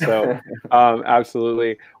times. So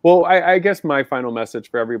absolutely. Well, I guess my final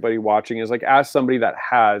message for everybody watching is like, as somebody that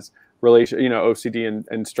has OCD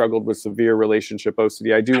and struggled with severe relationship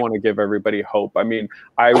OCD, I do want to give everybody hope. I mean,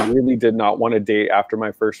 I really did not want to date after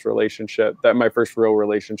my first relationship, my first real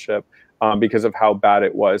relationship, because of how bad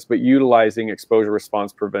it was. But utilizing exposure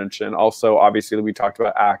response prevention, also obviously we talked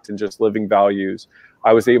about ACT and just living values,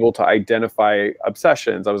 I was able to identify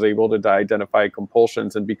obsessions. I was able to identify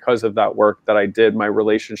compulsions. And because of that work that I did, my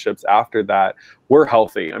relationships after that were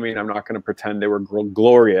healthy. I mean, I'm not going to pretend they were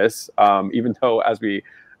glorious, even though, as we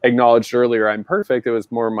acknowledged earlier, I'm perfect. It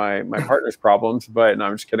was more my partner's problems, but no,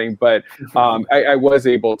 I'm just kidding. But I was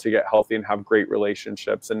able to get healthy and have great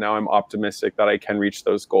relationships. And now I'm optimistic that I can reach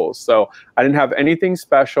those goals. So I didn't have anything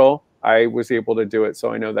special. I was able to do it.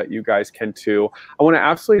 So I know that you guys can too. I want to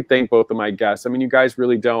absolutely thank both of my guests. I mean, you guys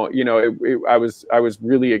really don't, I was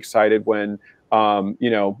really excited when you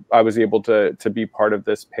know, I was able to be part of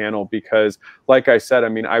this panel because, like I said, I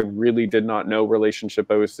mean, I really did not know relationship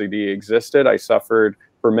OCD existed. I suffered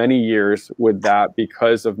for many years with that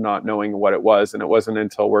because of not knowing what it was. And it wasn't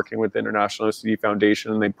until working with the International OCD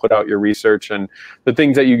Foundation and they put out your research and the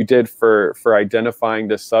things that you did for identifying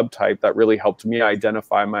this subtype that really helped me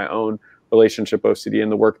identify my own relationship OCD, and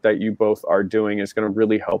the work that you both are doing is going to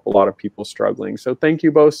really help a lot of people struggling. So thank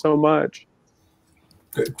you both so much.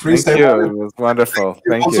 Chris, thank you. It was wonderful.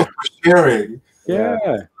 Thank you also for sharing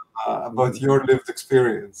about your lived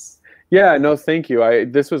experience. Yeah, no, thank you.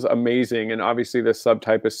 This was amazing. And obviously this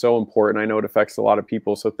subtype is so important. I know it affects a lot of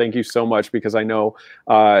people. So thank you so much, because I know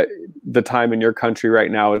the time in your country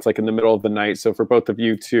right now, it's like in the middle of the night. So for both of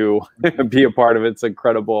you to be a part of it, it's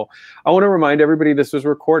incredible. I want to remind everybody this was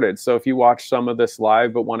recorded. So if you watch some of this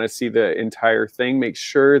live but want to see the entire thing, make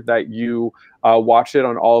sure that you watch it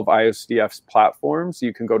on all of IOCDF's platforms.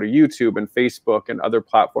 You can go to YouTube and Facebook and other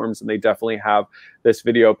platforms, and they definitely have this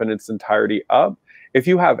video up in its entirety up. If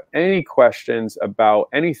you have any questions about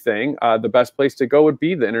anything, the best place to go would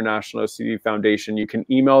be the International OCD Foundation. You can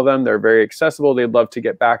email them. They're very accessible. They'd love to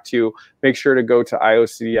get back to you. Make sure to go to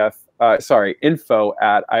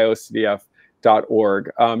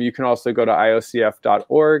info@iocdf.org. You can also go to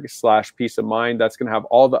iocdf.org/peace of mind. That's going to have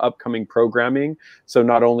all the upcoming programming. So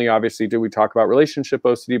not only obviously do we talk about relationship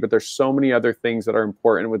OCD, but there's so many other things that are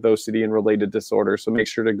important with OCD and related disorders. So make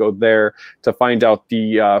sure to go there to find out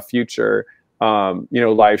the future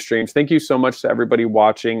live streams. Thank you so much to everybody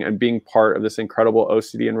watching and being part of this incredible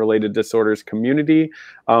OCD and related disorders community.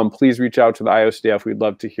 Please reach out to the IOCDF. We'd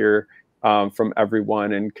love to hear from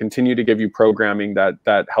everyone and continue to give you programming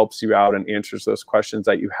that helps you out and answers those questions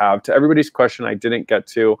that you have. To everybody's question I didn't get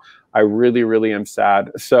to, I really, really am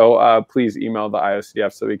sad. So please email the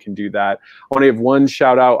IOCDF so we can do that. I want to give one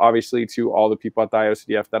shout out, obviously, to all the people at the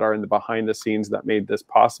IOCDF that are in the behind the scenes that made this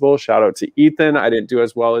possible. Shout out to Ethan. I didn't do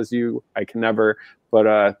as well as you. I can never,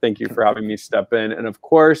 but thank you for having me step in. And of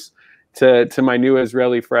course, to my new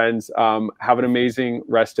Israeli friends, have an amazing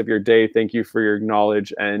rest of your day. Thank you for your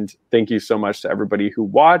knowledge. And thank you so much to everybody who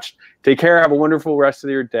watched. Take care. Have a wonderful rest of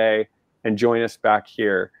your day. And join us back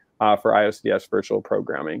here for IOCDF's virtual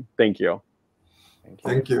programming. Thank you.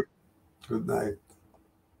 Thank you. Good night.